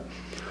presenter.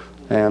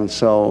 And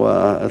so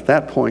at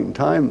that point in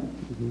time,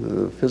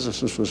 the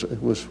physicist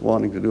was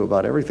wanting to do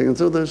about everything. And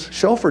so the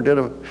chauffeur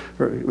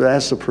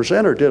as the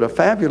presenter, did a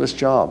fabulous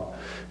job.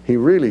 He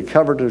really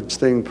covered his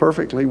thing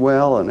perfectly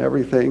well and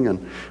everything. And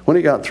when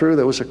he got through,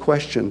 there was a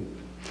question,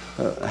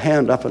 a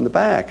hand up in the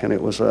back, and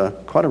it was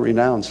quite a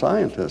renowned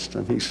scientist.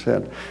 And he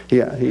said,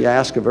 he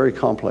asked a very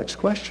complex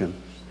question.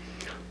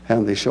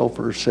 And the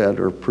chauffeur said,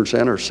 or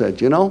presenter said,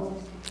 you know,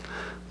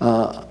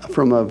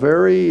 from a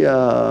very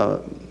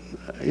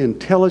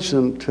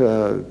intelligent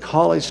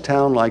college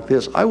town like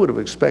this, I would have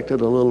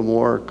expected a little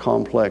more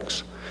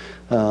complex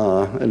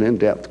and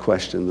in-depth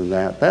question than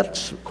that.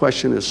 That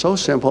question is so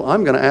simple,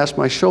 I'm going to ask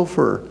my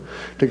chauffeur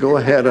to go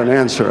ahead and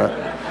answer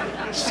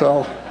it.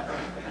 So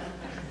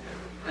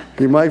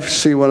you might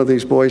see one of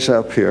these boys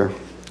up here.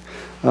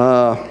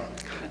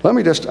 Let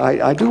me just,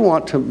 I do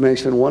want to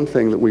mention one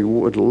thing that we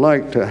would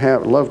like to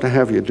have, love to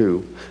have you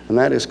do, and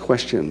that is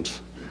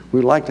questions.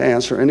 We'd like to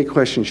answer any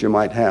questions you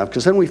might have,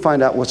 because then we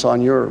find out what's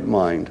on your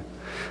mind.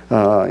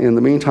 In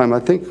the meantime, I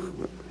think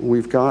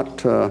we've got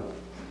 20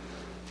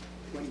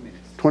 minutes.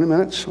 20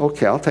 minutes?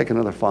 Okay, I'll take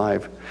another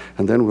 5,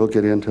 and then we'll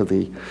get into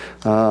the,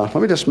 let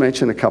me just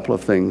mention a couple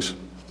of things.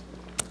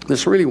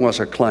 this really was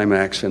a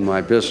climax in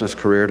my business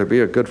career, to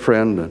be a good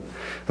friend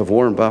of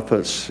Warren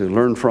Buffett's, to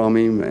learn from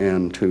him,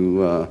 and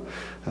to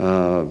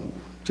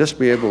just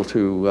be able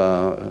to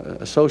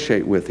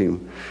associate with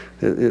him.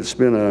 It's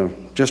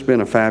been just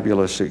been a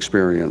fabulous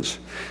experience.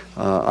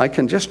 I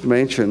can just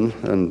mention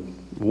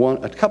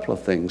a couple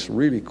of things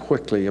really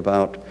quickly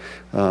about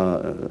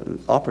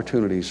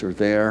opportunities are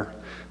there.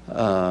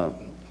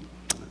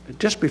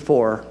 Just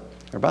before,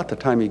 or about the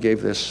time he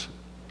gave this,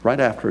 right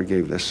after he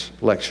gave this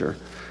lecture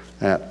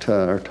at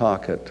our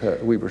talk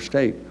at Weber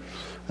State,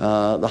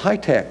 the high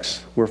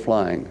techs were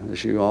flying,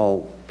 as you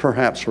all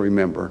perhaps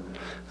remember.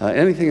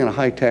 Anything in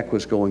high tech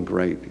was going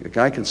great. A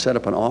guy could set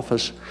up an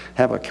office,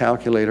 have a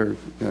calculator,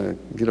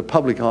 get a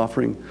public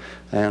offering,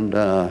 and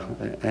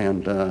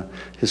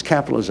his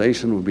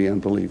capitalization would be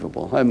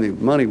unbelievable. I mean,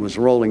 the money was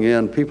rolling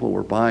in. People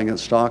were buying it.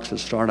 Stocks that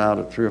start out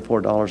at $3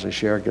 or $4 a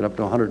share, get up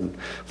to $130,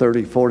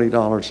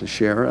 $40 a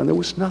share, and there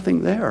was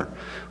nothing there.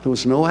 There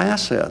was no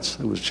assets.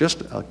 It was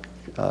just a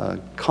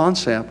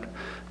concept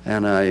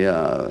and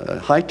a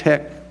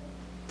high-tech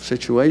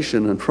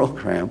situation and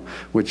program,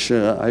 which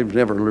I've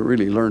never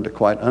really learned to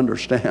quite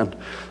understand.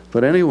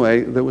 But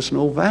anyway, there was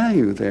no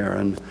value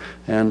there,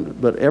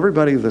 but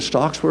everybody, the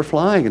stocks were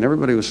flying, and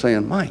everybody was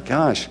saying, "My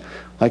gosh,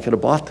 I could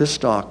have bought this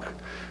stock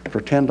for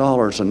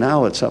 $10, and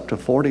now it's up to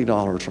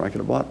 $40, or I could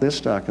have bought this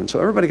stock." And so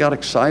everybody got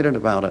excited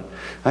about it.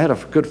 I had a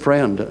good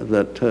friend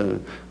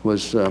that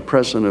was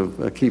president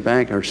of Key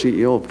Bank, or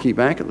CEO of Key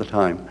Bank at the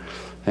time,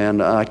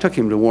 and I took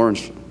him to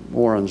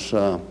Warren's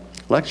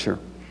lecture,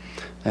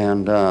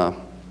 and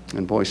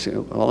in Boise,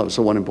 well, it was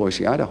the one in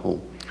Boise, Idaho.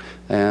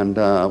 And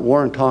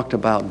Waren talked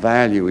about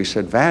value. He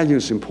said, value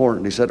is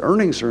important. He said,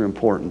 earnings are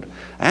important.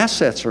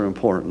 Assets are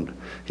important.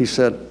 He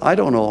said, I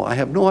don't know, I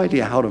have no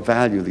idea how to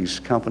value these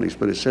companies,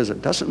 but it says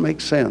it doesn't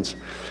make sense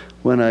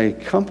when a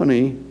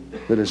company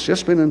that has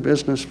just been in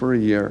business for a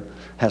year,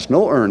 has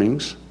no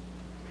earnings,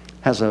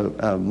 has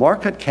a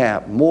market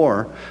cap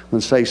more than,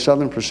 say,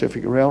 Southern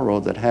Pacific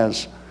Railroad, that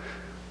has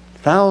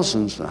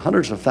thousands,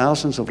 hundreds of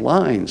thousands of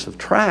lines of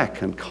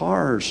track and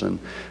cars and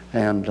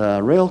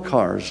rail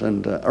cars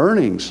and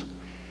earnings.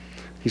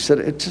 He said,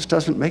 it just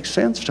doesn't make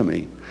sense to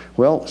me.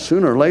 Well,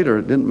 sooner or later,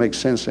 it didn't make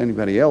sense to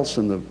anybody else,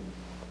 and the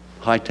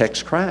high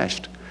techs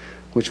crashed,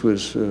 which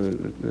was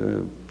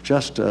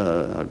just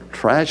a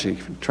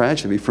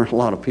tragedy for a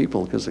lot of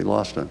people, because they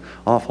lost an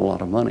awful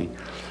lot of money.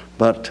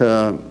 But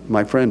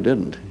my friend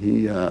didn't.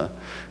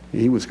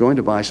 He was going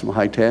to buy some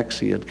high techs.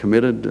 He had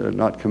committed,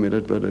 not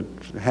committed, but it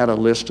had a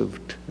list of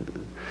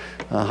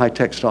high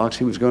tech stocks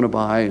he was going to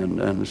buy.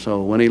 And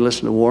so when he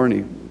listened to Waren,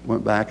 he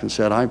went back and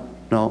said,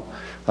 no,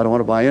 I don't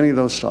want to buy any of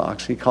those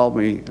stocks. He called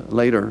me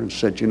later and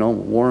said, you know,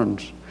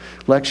 Warren's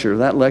lecture,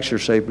 that lecture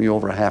saved me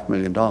over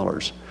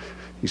 $500,000.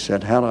 He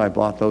said, had I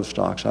bought those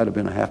stocks, I'd have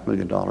been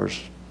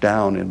 $500,000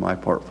 down in my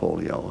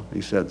portfolio.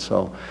 He said,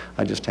 so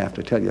I just have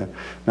to tell you.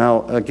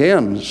 Now,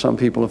 again, some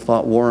people have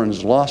thought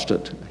Warren's lost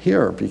it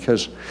here,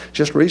 because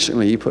just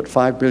recently he put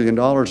 $5 billion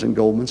in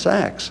Goldman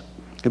Sachs.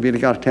 He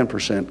got a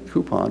 10%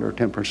 coupon, or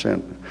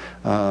 10%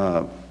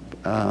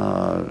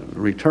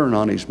 return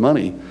on his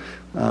money,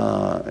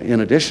 in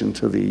addition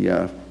to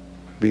the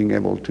being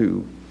able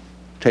to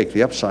take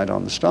the upside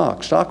on the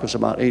stock. Stock was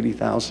about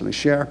 80,000 a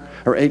share,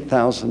 or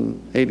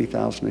 80,000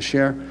 a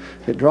share.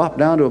 It dropped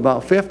down to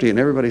about 50, and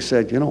everybody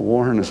said, you know,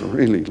 Waren has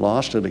really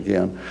lost it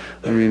again.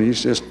 I mean,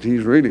 he's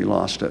really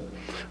lost it.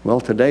 Well,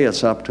 today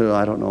it's up to,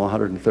 I don't know,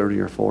 130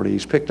 or 40.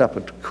 He's picked up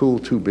a cool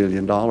 $2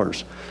 billion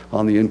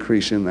on the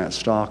increase in that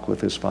stock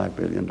with his $5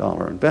 billion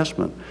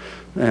investment.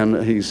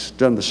 And he's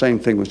done the same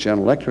thing with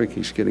General Electric.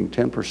 He's getting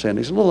 10%.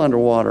 He's a little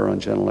underwater on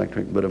General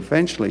Electric, but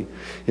eventually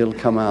it'll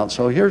come out.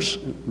 So here's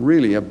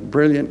really a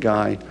brilliant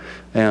guy.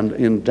 And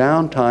in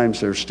down times,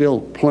 there's still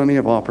plenty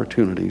of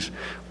opportunities.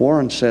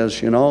 Waren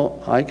says, you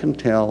know, I can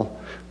tell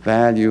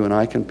value and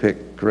I can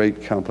pick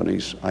great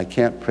companies. I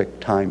can't pick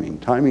timing.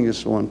 Timing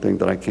is the one thing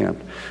that I can't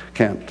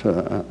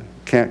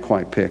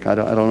quite pick. I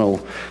don't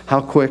know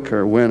how quick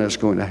or when it's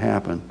going to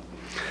happen.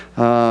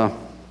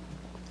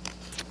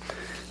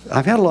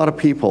 I've had a lot of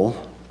people,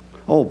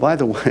 oh, by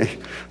the way,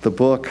 the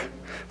book,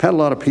 I've had a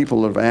lot of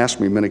people that have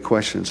asked me many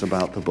questions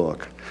about the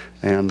book.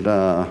 And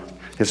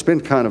it's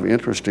been kind of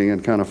interesting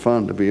and kind of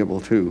fun to be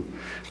able to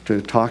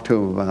talk to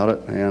them about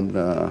it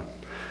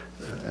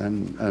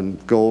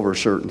and go over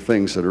certain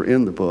things that are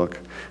in the book.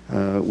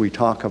 We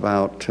talk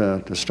about,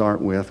 to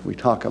start with, we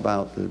talk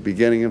about the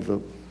beginning of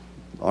the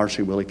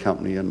RCWilley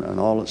company and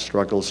all its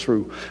struggles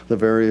through the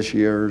various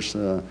years,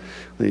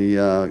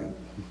 the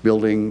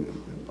building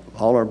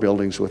all our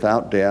buildings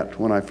without debt.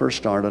 When I first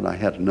started, I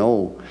had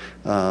no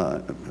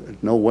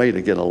way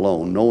to get a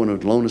loan. No one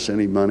would loan us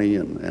any money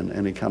and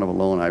any kind of a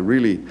loan. I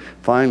really,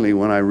 finally,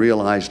 when I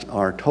realized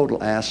our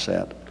total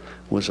asset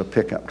was a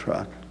pickup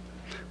truck.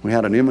 We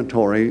had an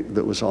inventory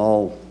that was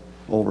all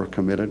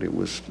overcommitted. It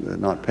was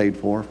not paid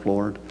for,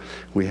 floored.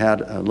 We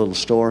had a little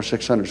store,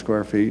 600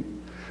 square feet.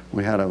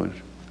 We had a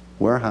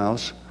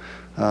warehouse,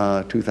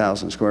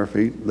 2,000 square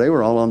feet. They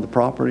were all on the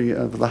property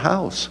of the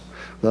house.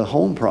 the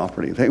home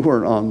property. They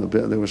weren't on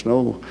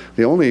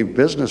the only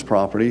business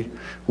property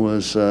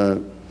was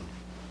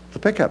the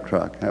pickup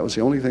truck. That was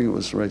the only thing that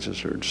was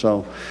registered.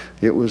 So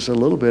it was a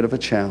little bit of a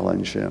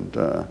challenge,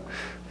 and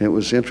it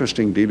was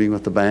interesting dealing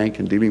with the bank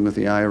and dealing with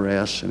the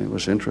IRS, and it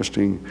was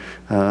interesting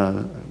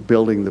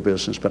building the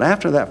business. But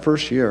after that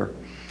first year,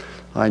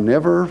 I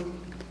never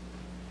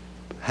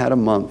had a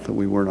month that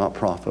we were not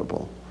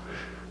profitable.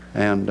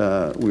 And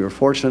we were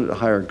fortunate to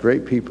hire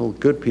great people,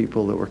 good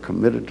people that were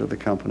committed to the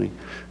company.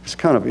 It's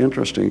kind of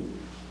interesting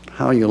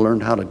how you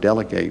learned how to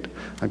delegate.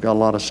 I've got a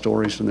lot of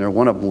stories in there.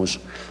 One of them was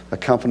a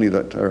company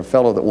or a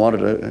fellow that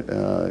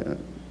wanted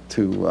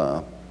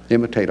to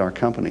imitate our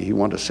company. He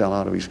wanted to sell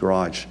out of his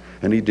garage,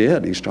 and he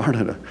did. He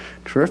started a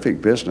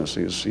terrific business.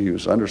 He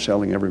was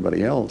underselling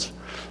everybody else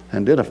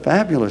and did a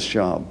fabulous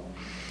job.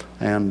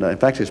 And in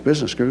fact, his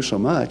business grew so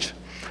much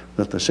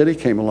that the city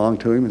came along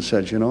to him and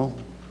said, you know,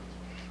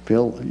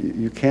 Bill,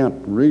 you can't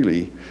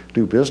really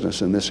do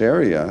business in this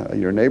area.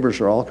 Your neighbors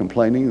are all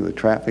complaining. The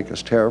traffic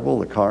is terrible.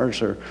 The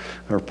cars are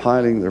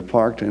piling. They're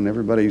parked in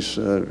everybody's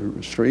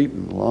street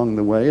and along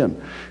the way.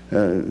 And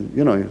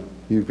you know,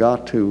 you've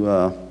got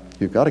to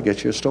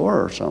get you a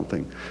store or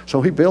something.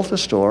 So he built a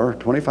store,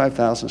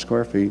 25,000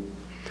 square feet.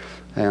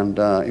 And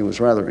it was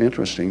rather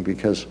interesting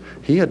because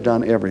he had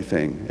done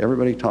everything.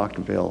 Everybody talked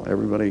to Bill.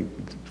 Everybody,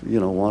 you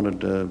know,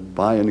 wanted to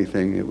buy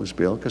anything. It was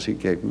Bill because he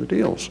gave them the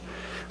deals.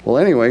 Well,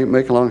 anyway,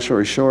 make a long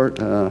story short,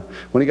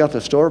 when he got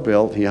the store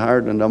built, he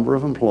hired a number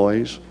of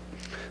employees.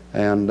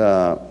 And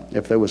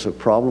if there was a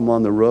problem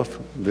on the roof,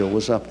 Bill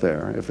was up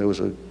there. If there was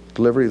a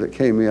delivery that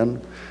came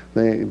in,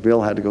 Bill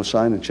had to go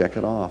sign and check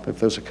it off. If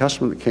there was a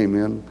customer that came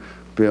in,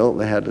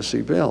 they had to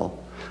see Bill.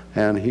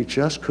 And he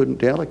just couldn't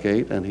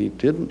delegate, and he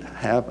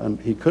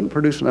couldn't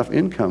produce enough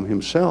income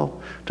himself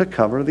to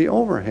cover the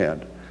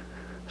overhead.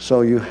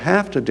 So you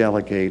have to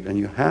delegate, and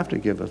you have to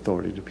give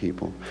authority to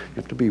people. You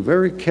have to be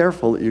very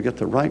careful that you get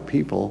the right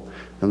people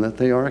and that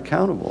they are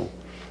accountable.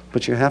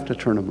 But you have to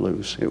turn them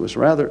loose. It was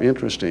rather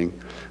interesting,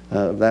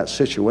 that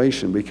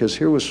situation, because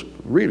here was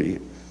really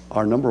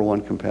our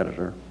 #1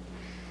 competitor,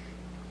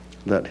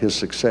 that his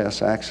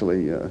success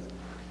actually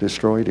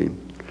destroyed him.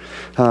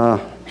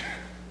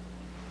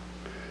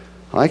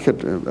 I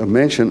could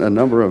mention a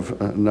number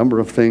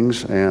of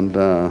things, and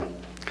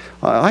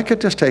I could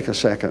just take a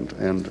second,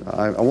 and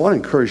I want to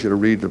encourage you to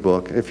read the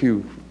book if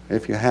you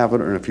haven't,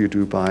 or if you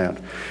do buy it.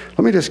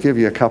 Let me just give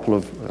you a couple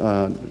of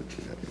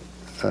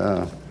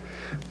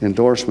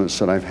endorsements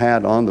that I've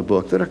had on the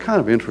book that are kind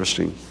of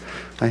interesting.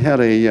 I had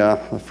a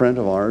friend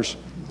of ours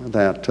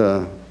that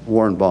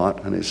Waren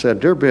bought, and he said,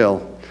 "Dear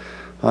Bill,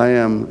 I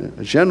am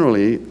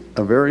generally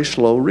a very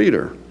slow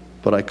reader,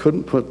 but I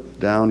couldn't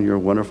put down your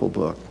wonderful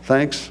book.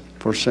 Thanks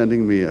for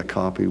sending me a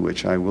copy,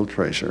 which I will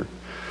treasure."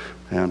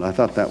 And I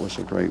thought that was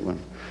a great one.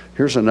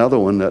 Here's another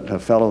one, that a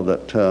fellow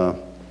that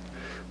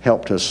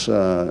helped us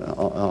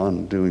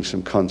on doing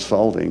some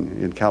consulting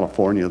in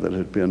California, that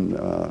had been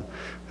a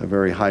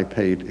very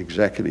high-paid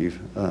executive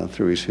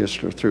through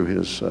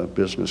his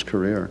business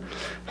career.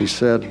 He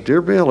said,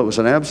 "Dear Bill, it was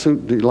an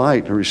absolute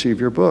delight to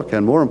receive your book,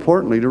 and more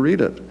importantly, to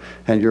read it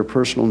and your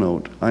personal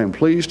note. I am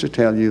pleased to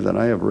tell you that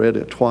I have read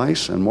it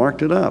twice and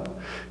marked it up.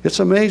 It's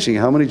amazing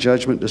how many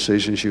judgment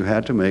decisions you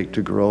had to make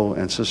to grow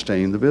and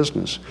sustain the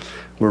business,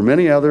 where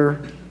many other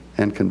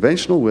and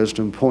conventional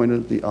wisdom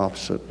pointed the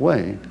opposite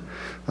way."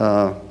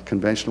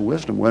 Conventional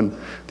wisdom. When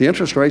the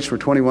interest rates were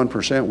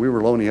 21%, we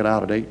were loaning it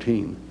out at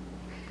 18%,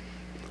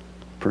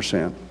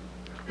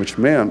 which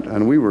meant,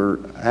 and we were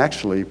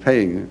actually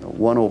paying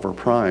 1 over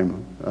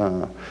prime,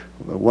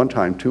 one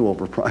time 2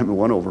 over prime and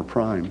 1 over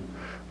prime.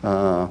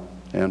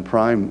 And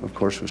prime, of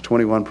course, was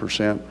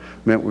 21%,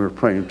 meant we were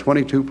paying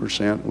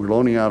 22%. We're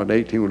loaning out at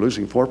 18. We're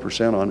losing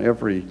 4% on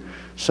every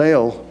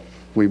sale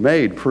we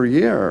made per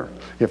year.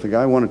 If the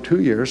guy wanted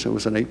 2 years, it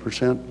was an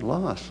 8%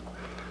 loss.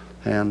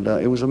 And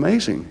it was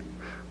amazing.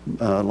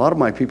 A lot of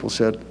my people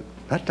said,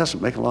 "That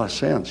doesn't make a lot of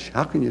sense.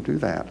 How can you do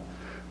that?"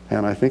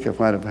 And I think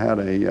if I'd have had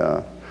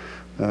a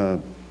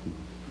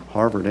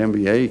Harvard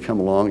MBA come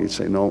along, he'd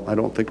say, "No, I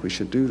don't think we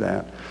should do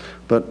that."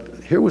 But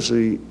here was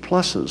the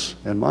pluses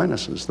and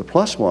minuses. The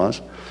plus was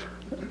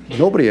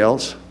nobody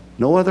else,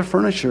 no other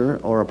furniture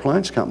or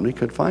appliance company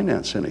could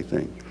finance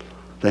anything.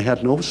 They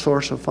had no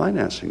source of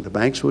financing. The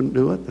banks wouldn't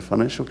do it. The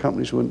financial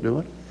companies wouldn't do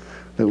it.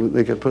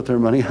 They could put their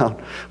money out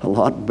a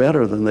lot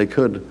better than they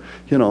could,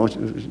 you know,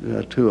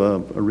 to a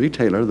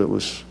retailer that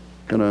was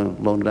going to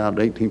loan it out at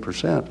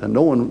 18%. And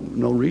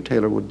no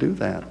retailer would do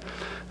that.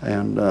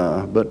 And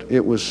but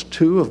it was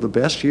 2 of the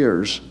best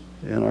years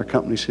in our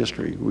company's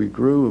history. We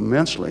grew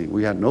immensely.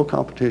 We had no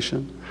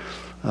competition.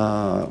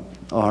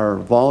 Our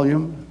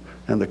volume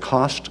and the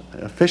cost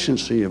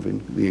efficiency of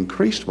the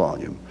increased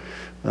volume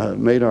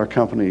made our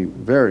company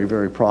very,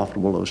 very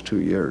profitable those 2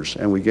 years.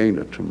 And we gained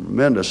a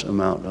tremendous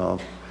amount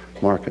of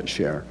market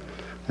share.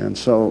 And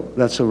so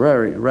that's a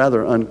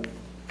rather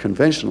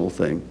unconventional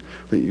thing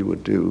that you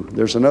would do.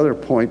 There's another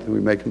point that we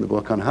make in the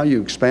book on how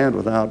you expand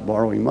without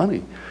borrowing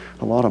money,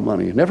 a lot of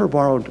money. Never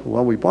borrowed,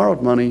 well, we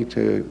borrowed money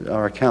to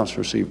our accounts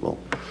receivable.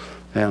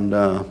 And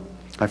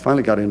I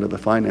finally got into the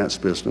finance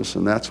business,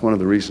 and that's one of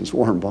the reasons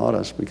Waren bought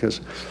us,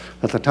 because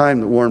at the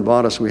time that Waren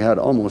bought us, we had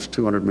almost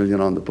 $200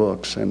 million on the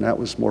books, and that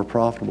was more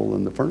profitable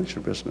than the furniture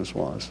business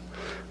was.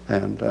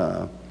 And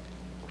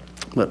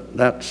but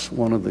that's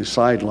one of the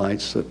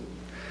sidelights that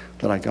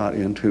I got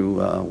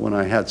into when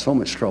I had so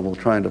much trouble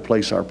trying to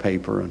place our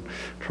paper and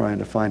trying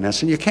to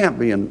finance. And you can't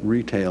be in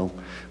retail,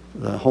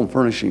 the home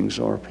furnishings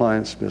or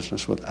appliance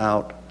business,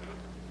 without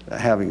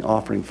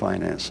offering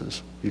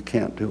finances. You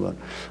can't do it.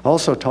 I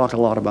also talk a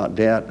lot about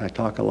debt. I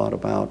talk a lot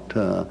about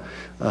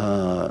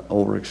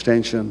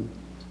overextension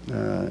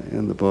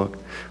in the book.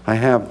 I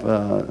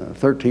have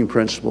 13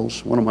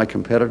 principles. One of my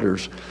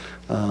competitors,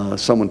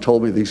 someone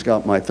told me that he's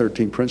got my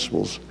 13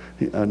 principles.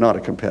 Not a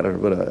competitor,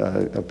 but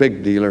a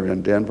big dealer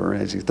in Denver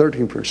has these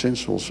 13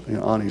 principles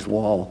on his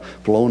wall,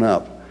 blown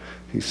up.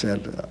 He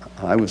said,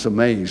 I was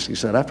amazed. He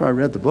said, after I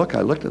read the book,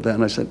 I looked at that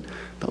and I said,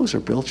 those are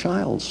Bill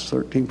Child's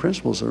 13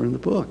 principles that are in the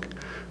book.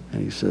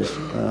 And he says,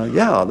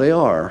 yeah, they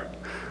are.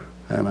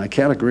 And I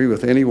can't agree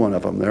with any one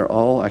of them.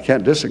 I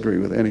can't disagree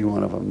with any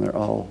one of them. They're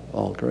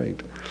all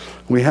great.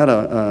 We had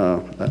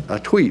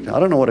a tweet. I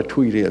don't know what a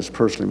tweet is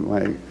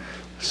personally. My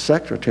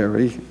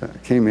secretary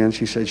came in.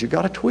 She said, you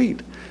got a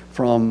tweet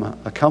from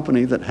a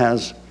company that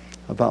has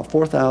about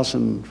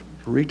 4,000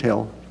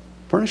 retail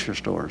furniture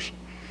stores.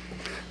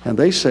 And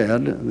they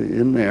said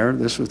in there,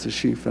 this was the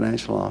chief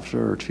financial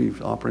officer or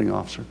chief operating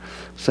officer,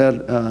 said,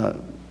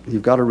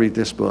 you've got to read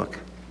this book.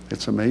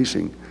 It's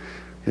amazing.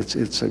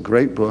 It's a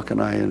great book,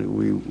 and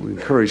we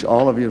encourage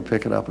all of you to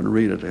pick it up and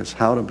read it. It's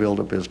How to Build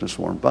a Business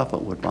Warren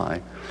Buffett would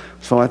buy.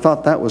 So I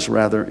thought that was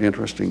rather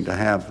interesting to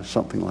have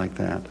something like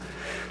that.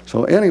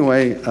 So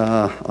anyway,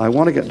 I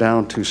want to get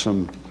down to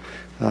some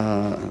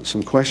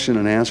question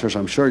and answers.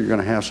 I'm sure you're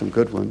going to have some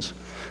good ones.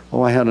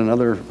 Oh, I had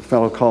another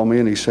fellow call me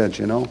and he said,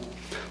 you know,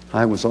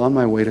 I was on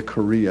my way to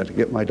Korea to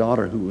get my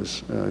daughter who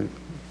was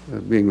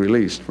being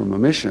released from a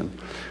mission.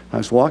 I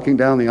was walking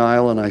down the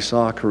aisle and I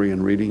saw a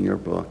Korean reading your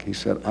book. He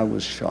said, I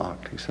was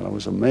shocked. He said, I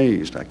was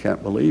amazed. I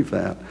can't believe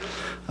that.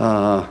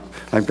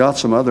 I've got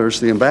some others.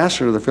 The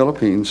ambassador of the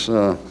Philippines,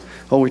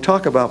 we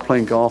talk about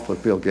playing golf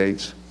with Bill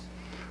Gates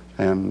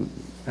and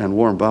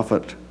Warren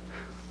Buffett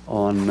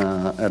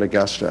at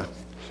Augusta.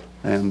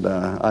 And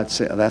I'd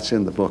say that's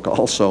in the book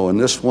also. And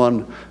this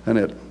one,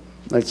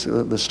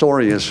 the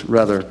story is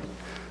rather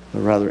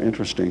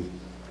interesting.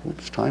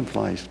 Oops, time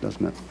flies,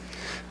 doesn't it?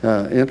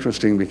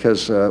 Interesting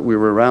because we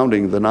were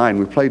rounding the 9.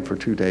 We played for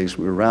 2 days.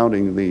 We were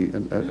rounding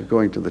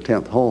going to the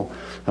 10th hole.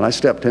 And I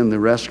stepped in the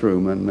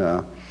restroom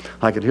and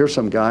I could hear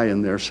some guy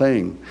in there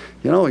saying,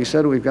 you know, he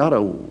said, we've got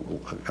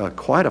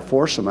quite a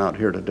foursome out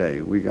here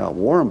today. We got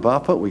Warren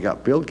Buffett, we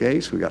got Bill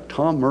Gates, we got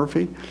Tom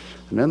Murphy,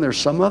 and then there's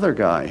some other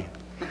guy.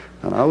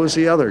 And I was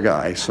the other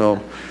guy.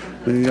 So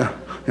the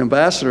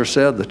ambassador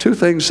said, the two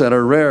things that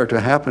are rare to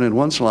happen in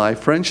one's life,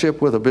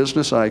 friendship with a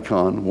business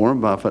icon,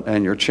 Warren Buffett,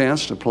 and your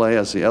chance to play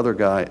as the other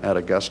guy at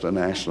Augusta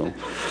National.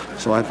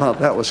 So I thought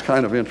that was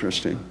kind of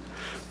interesting.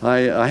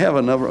 I have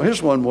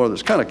here's one more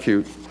that's kind of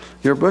cute.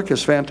 Your book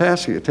is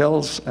fantastic. It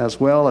tells as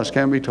well as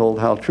can be told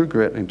how true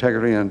grit,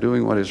 integrity, and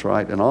doing what is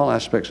right in all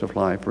aspects of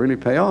life really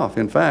pay off.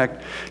 In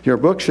fact, your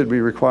book should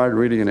be required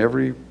reading in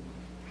every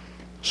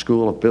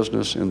school of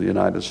business in the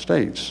United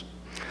States.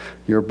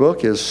 Your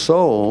book is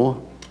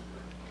so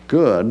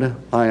good,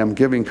 I am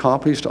giving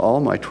copies to all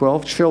my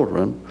 12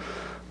 children.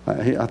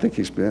 I think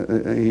his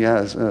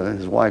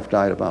wife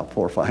died about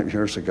 4 or 5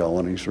 years ago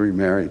and he's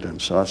remarried,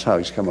 and so that's how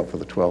he's come up with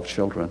the 12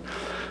 children.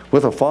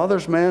 With a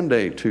father's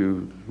mandate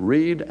to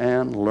read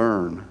and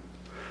learn.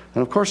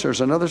 And of course there's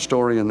another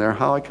story in there,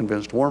 how I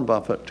convinced Warren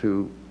Buffett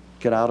to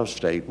get out of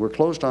state. We're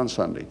closed on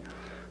Sunday.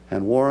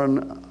 And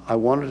Warren, I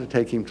wanted to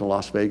take him to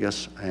Las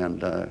Vegas,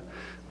 and I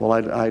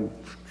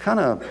kind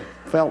of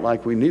felt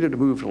like we needed to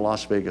move to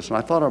Las Vegas, and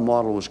I thought our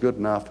model was good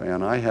enough,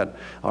 and I had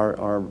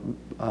our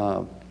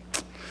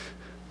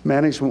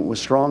management was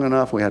strong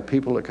enough. We had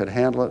people that could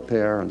handle it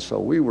there, and so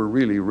we were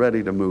really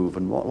ready to move.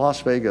 And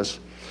Las Vegas,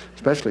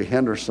 especially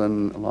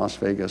Henderson,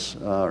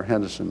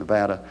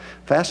 Nevada,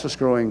 fastest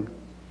growing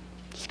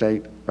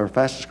state or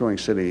fastest growing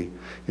city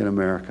in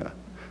America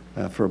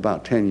for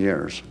about 10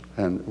 years,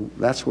 and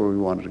that's where we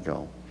wanted to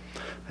go.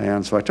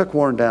 And so I took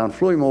Warren down,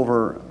 flew him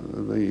over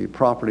the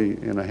property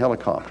in a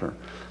helicopter,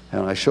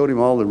 and I showed him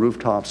all the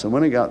rooftops. And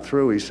when he got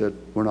through, he said,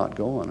 we're not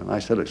going. And I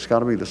said, it's got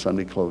to be the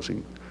Sunday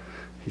closing.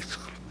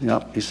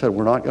 He said,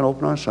 we're not going to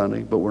open on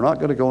Sunday, but we're not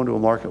going to go into a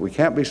market we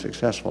can't be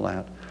successful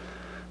at,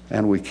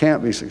 and we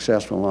can't be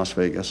successful in Las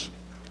Vegas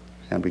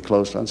and be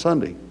closed on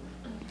Sunday.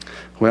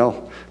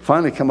 Well,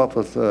 finally come up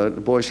with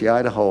Boise,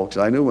 Idaho, because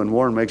I knew when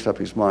Warren makes up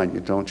his mind,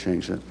 you don't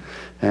change it.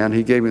 And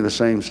he gave me the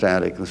same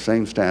static,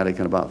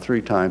 and about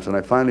 3 times, and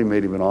I finally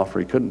made him an offer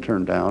he couldn't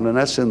turn down, and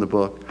that's in the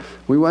book.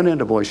 We went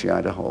into Boise,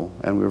 Idaho,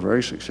 and we were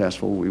very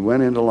successful. We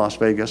went into Las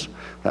Vegas.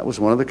 That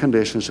was one of the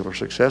conditions. If we're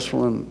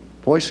successful in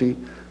Boise,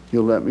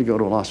 you'll let me go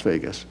to Las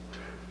Vegas.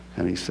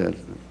 And he said,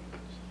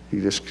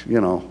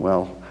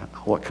 well,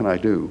 what can I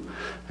do?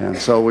 And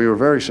so we were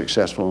very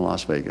successful in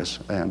Las Vegas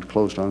and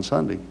closed on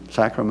Sunday.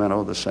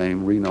 Sacramento, the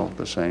same. Reno,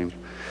 the same.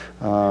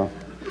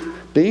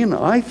 Dean,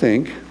 I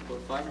think For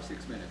 5 or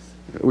 6 minutes.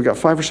 we got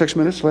 5 or 6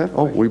 minutes left.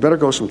 Oh, we better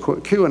go some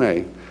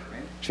Q&A.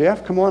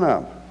 Jeff, come on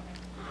up.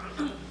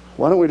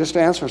 Why don't we just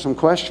answer some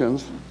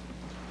questions?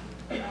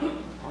 I'll get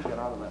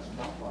out of that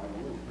spotlight a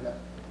little bit.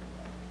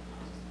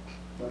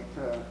 But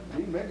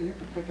Dean, maybe you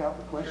could pick out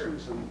the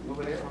questions and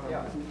move it in.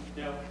 Yeah.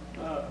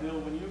 Bill,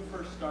 when you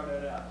first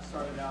started out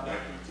after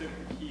you took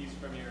the keys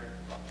from your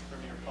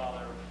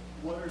father,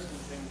 what are some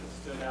things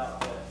that stood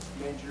out that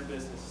made your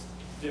business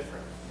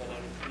different than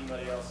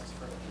anybody else's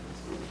furniture?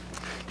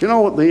 You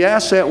know, the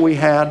asset we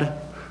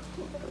had,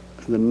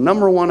 the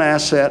number one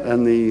asset,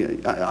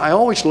 and I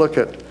always look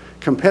at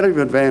competitive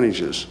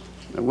advantages.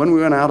 When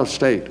we went out of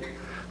state,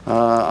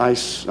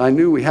 I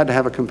knew we had to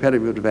have a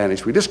competitive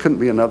advantage. We just couldn't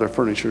be another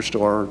furniture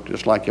store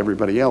just like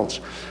everybody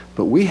else.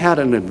 But we had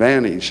an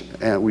advantage,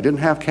 and we didn't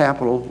have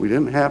capital, we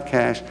didn't have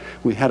cash,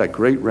 we had a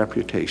great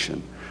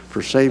reputation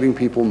for saving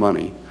people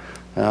money.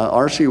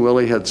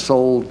 RCWilley had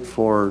sold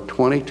for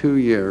 22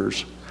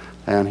 years,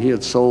 and he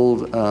had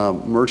sold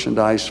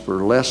merchandise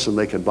for less than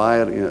they could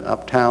buy it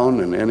uptown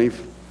in any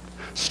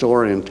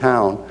store in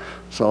town.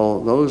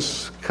 So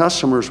those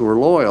customers were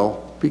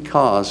loyal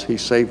because he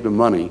saved them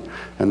money.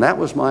 And that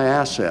was my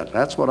asset.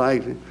 That's what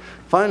I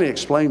finally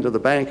explained to the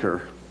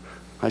banker.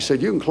 I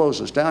said, you can close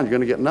this down, you're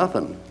going to get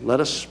nothing.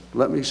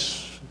 Let me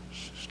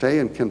stay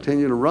and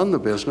continue to run the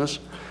business,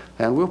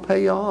 and we'll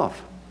pay you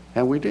off.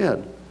 And we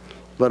did.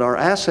 But our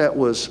asset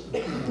was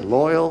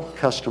loyal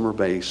customer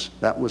base.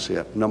 That was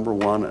it, number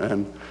one,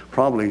 and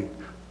probably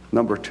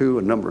number two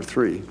and number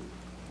three.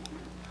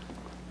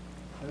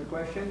 Other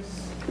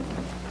questions?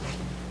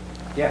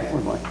 Yeah.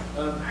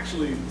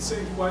 Actually, the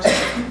same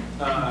question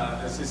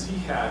as he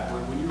had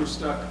when you were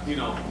stuck, you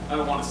know, I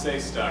don't want to say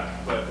stuck,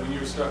 but when you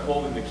were stuck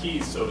holding the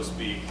keys, so to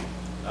speak,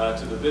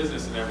 to the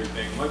business and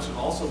everything. Much of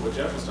also what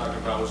Jeff was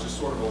talking about was just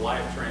sort of a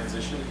life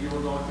transition that you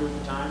were going through at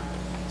the time.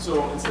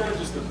 So instead of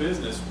just the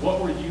business,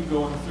 what were you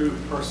going through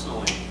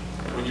personally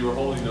when you were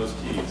holding those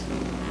keys?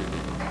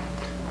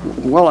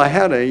 Well, I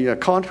had a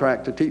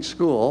contract to teach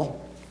school.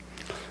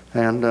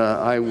 And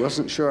I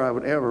wasn't sure I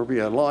would ever be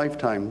a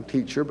lifetime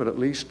teacher, but at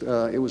least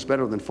it was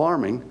better than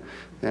farming.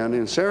 And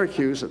in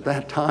Syracuse at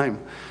that time,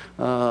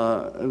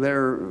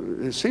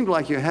 it seemed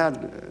like you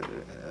had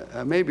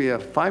maybe a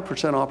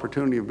 5%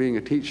 opportunity of being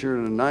a teacher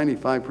and a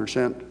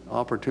 95%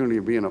 opportunity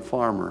of being a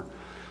farmer.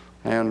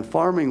 And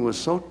farming was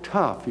so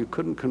tough. You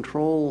couldn't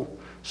control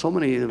so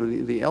many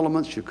of the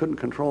elements. You couldn't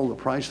control the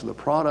price of the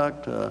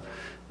product.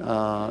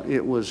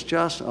 It was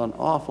just an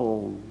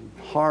awful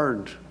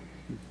hard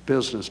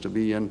business to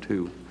be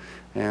into,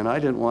 and I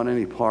didn't want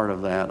any part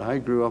of that. I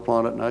grew up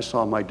on it, and I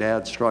saw my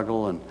dad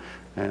struggle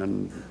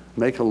and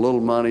make a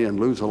little money and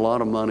lose a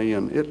lot of money,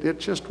 and it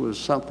just was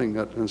something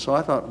that, and so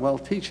I thought, well,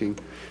 teaching,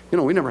 you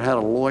know, we never had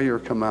a lawyer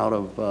come out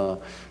of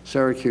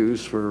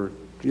Syracuse for,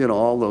 you know,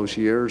 all those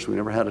years. We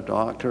never had a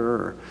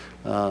doctor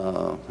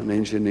or an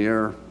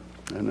engineer,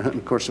 and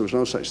of course there was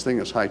no such thing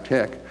as high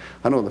tech.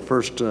 I know the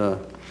first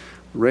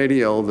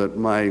radio that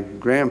my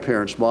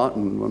grandparents bought,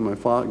 and when my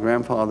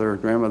grandfather or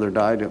grandmother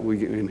died,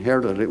 we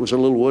inherited it. It was a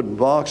little wooden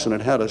box, and it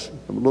had a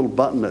little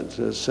button that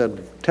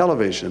said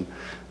television.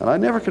 And I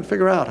never could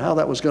figure out how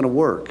that was going to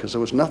work, because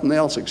there was nothing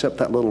else except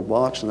that little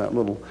box and that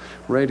little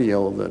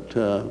radio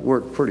that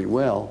worked pretty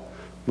well,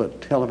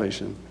 but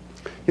television.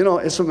 You know,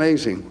 it's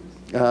amazing.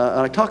 And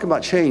I talk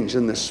about change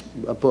in this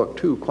book,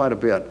 too, quite a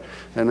bit,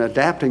 and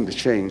adapting to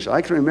change.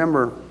 I can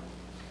remember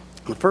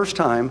the first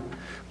time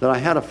that I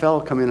had a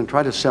fellow come in and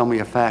try to sell me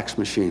a fax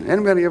machine.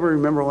 Anybody ever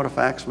remember what a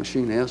fax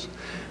machine is?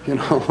 You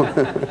know.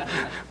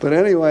 But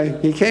anyway,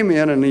 he came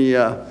in and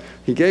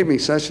he gave me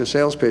such a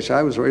sales pitch.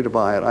 I was ready to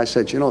buy it. I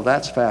said, you know,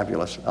 that's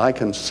fabulous. I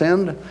can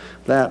send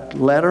that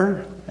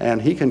letter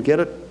and he can get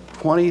it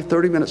 20,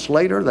 30 minutes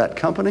later, that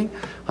company.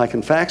 I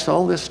can fax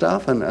all this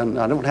stuff and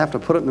I don't have to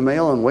put it in the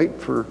mail and wait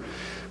for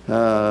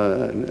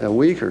a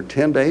week or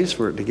 10 days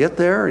for it to get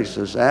there. He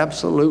says,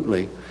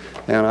 absolutely.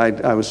 And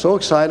I was so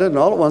excited, and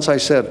all at once I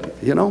said,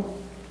 you know,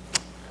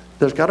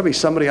 there's got to be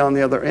somebody on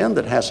the other end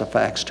that has a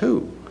fax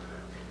too.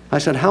 I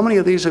said, how many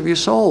of these have you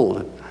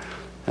sold?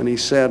 And he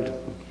said,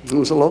 it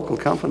was a local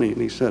company,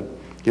 and he said,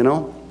 you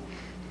know,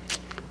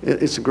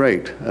 it's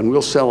great, and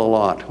we'll sell a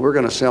lot. We're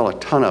going to sell a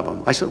ton of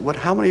them. I said, what?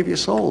 How many have you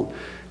sold?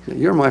 He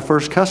said, you're my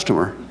first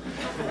customer.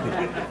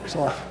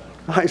 So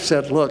I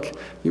said, look,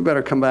 you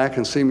better come back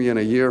and see me in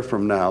a year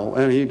from now.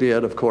 And he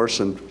did, of course,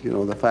 and you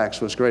know, the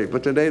fax was great.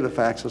 But today the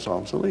fax is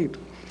obsolete.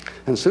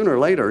 And sooner or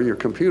later, your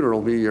computer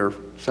will be your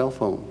cell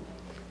phone.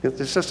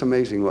 It's just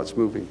amazing what's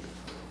moving.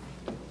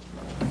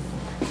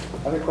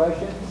 Other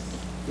questions?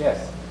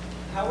 Yes.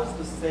 How was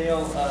the sale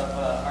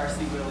of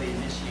RCWilley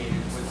initiated?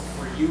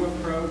 Were you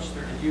approached,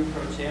 or did you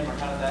approach him, or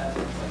how did that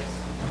take place?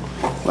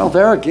 Well,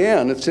 there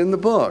again, it's in the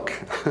book.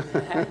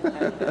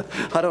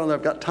 I don't know if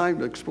I've got time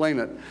to explain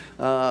it.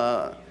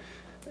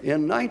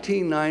 In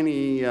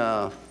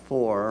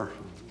 1994,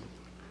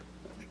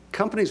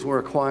 companies were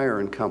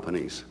acquiring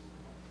companies.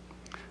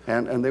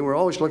 And they were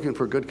always looking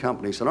for good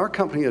companies. And our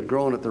company had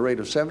grown at the rate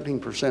of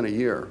 17% a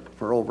year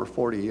for over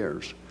 40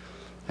 years.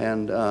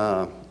 And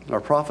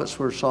our profits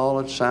were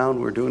solid, sound.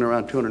 We were doing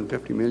around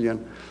 250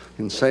 million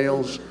in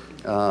sales.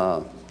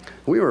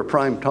 We were a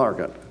prime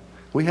target.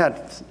 We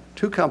had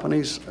two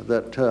companies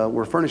that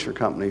were furniture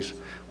companies.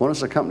 One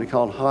was a company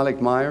called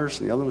Heilig Myers,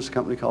 and the other was a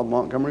company called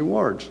Montgomery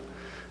Ward's.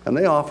 And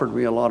they offered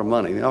me a lot of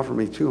money. They offered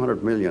me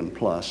 200 million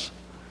plus.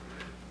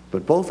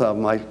 But both of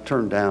them I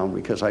turned down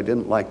because I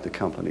didn't like the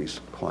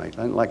companies quite.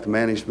 I didn't like the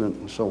management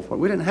and so forth.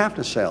 We didn't have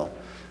to sell.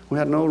 We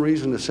had no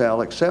reason to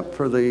sell except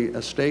for the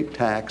estate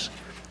tax.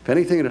 If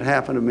anything had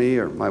happened to me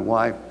or my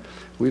wife,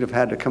 we'd have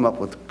had to come up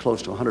with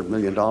close to $100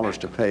 million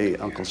to pay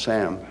Uncle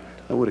Sam.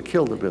 That would have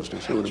killed the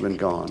business. It would have been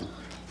gone.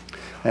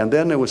 And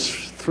then there was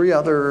three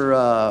other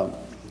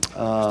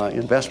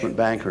investment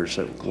bankers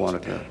that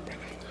wanted to.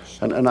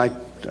 And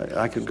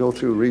I could go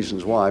through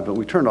reasons why, but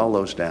we turned all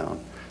those down.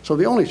 So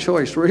the only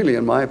choice, really,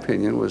 in my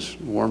opinion, was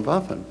Warren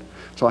Buffett.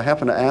 So I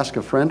happened to ask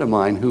a friend of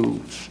mine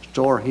whose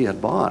store he had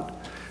bought.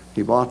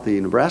 He bought the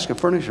Nebraska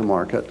Furniture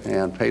Market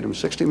and paid him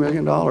 $60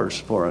 million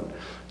for it.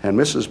 And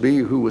Mrs. B,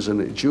 who was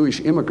a Jewish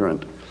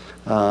immigrant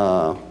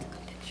from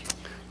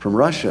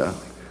Russia,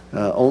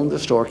 owned the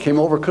store, came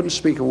over, couldn't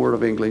speak a word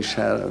of English,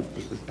 had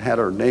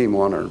her name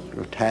on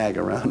her tag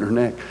around her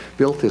neck,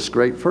 built this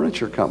great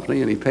furniture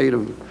company, and he paid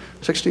him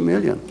 $60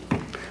 million.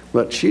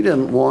 But she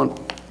didn't want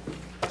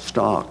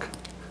stock.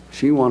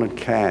 She wanted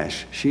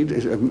cash.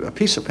 A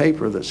piece of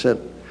paper that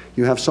said,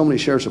 you have so many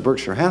shares of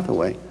Berkshire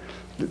Hathaway,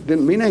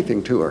 didn't mean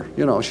anything to her.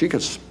 You know, she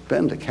could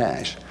spend the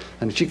cash,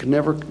 and they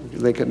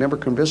could never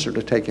convince her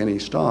to take any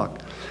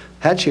stock.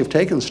 Had she have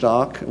taken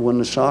stock, when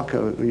the stock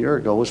a year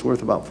ago was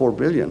worth about $4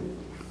 billion,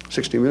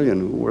 60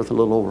 million, worth a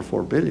little over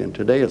 $4 billion.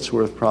 Today it's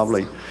worth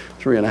probably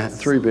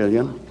 $3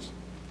 billion.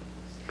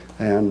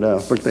 And,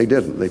 but they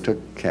didn't, they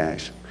took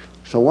cash.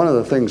 So one of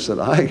the things that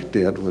I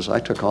did was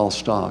I took all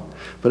stock.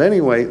 But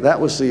anyway, that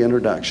was the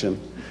introduction.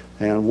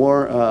 And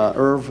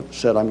Irv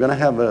said, I'm gonna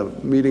have a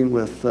meeting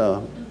with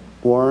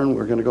Warren.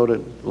 We're gonna go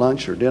to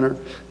lunch or dinner.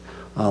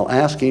 I'll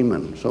ask him.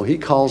 And so he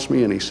calls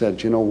me and he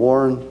said, you know,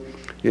 Warren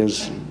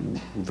is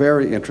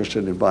very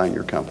interested in buying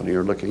your company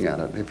or looking at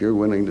it if you're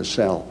willing to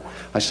sell.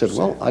 I said,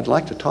 well, I'd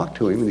like to talk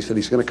to him. And he said,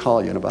 he's gonna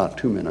call you in about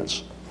 2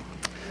 minutes.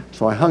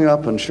 So I hung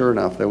up, and sure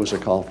enough, there was a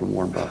call from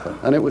Warren Buffett.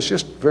 And it was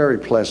just very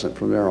pleasant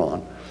from there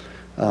on.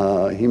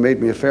 He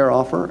made me a fair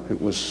offer. It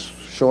was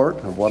short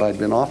of what I'd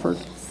been offered,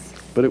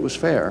 but it was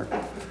fair.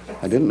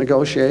 I didn't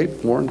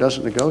negotiate. Warren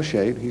doesn't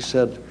negotiate. He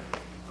said,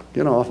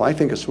 you know, if I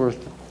think it's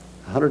worth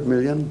 100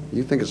 million,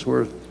 you think it's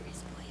worth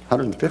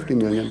 150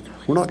 million,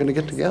 we're not going to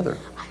get together.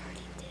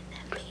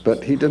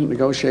 But he didn't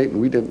negotiate, and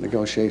we didn't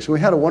negotiate. So we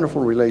had a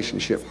wonderful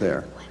relationship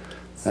there.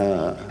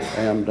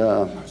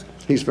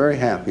 He's very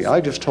happy. I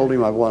just told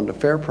him I wanted a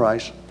fair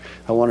price.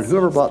 I wanted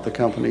whoever bought the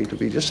company to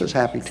be just as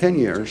happy 10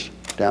 years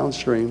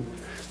downstream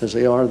as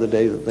they are the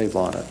day that they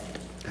bought it.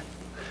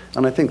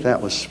 And I think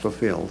that was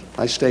fulfilled.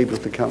 I stayed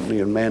with the company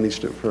and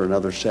managed it for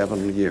another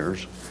 7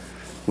 years,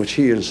 which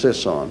he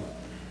insists on,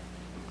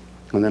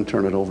 and then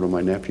turn it over to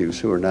my nephews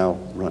who are now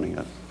running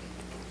it.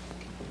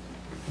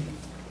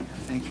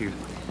 Thank you.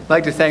 I'd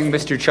like to thank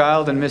Mr.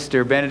 Child and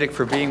Mr. Benedict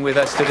for being with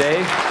us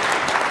today.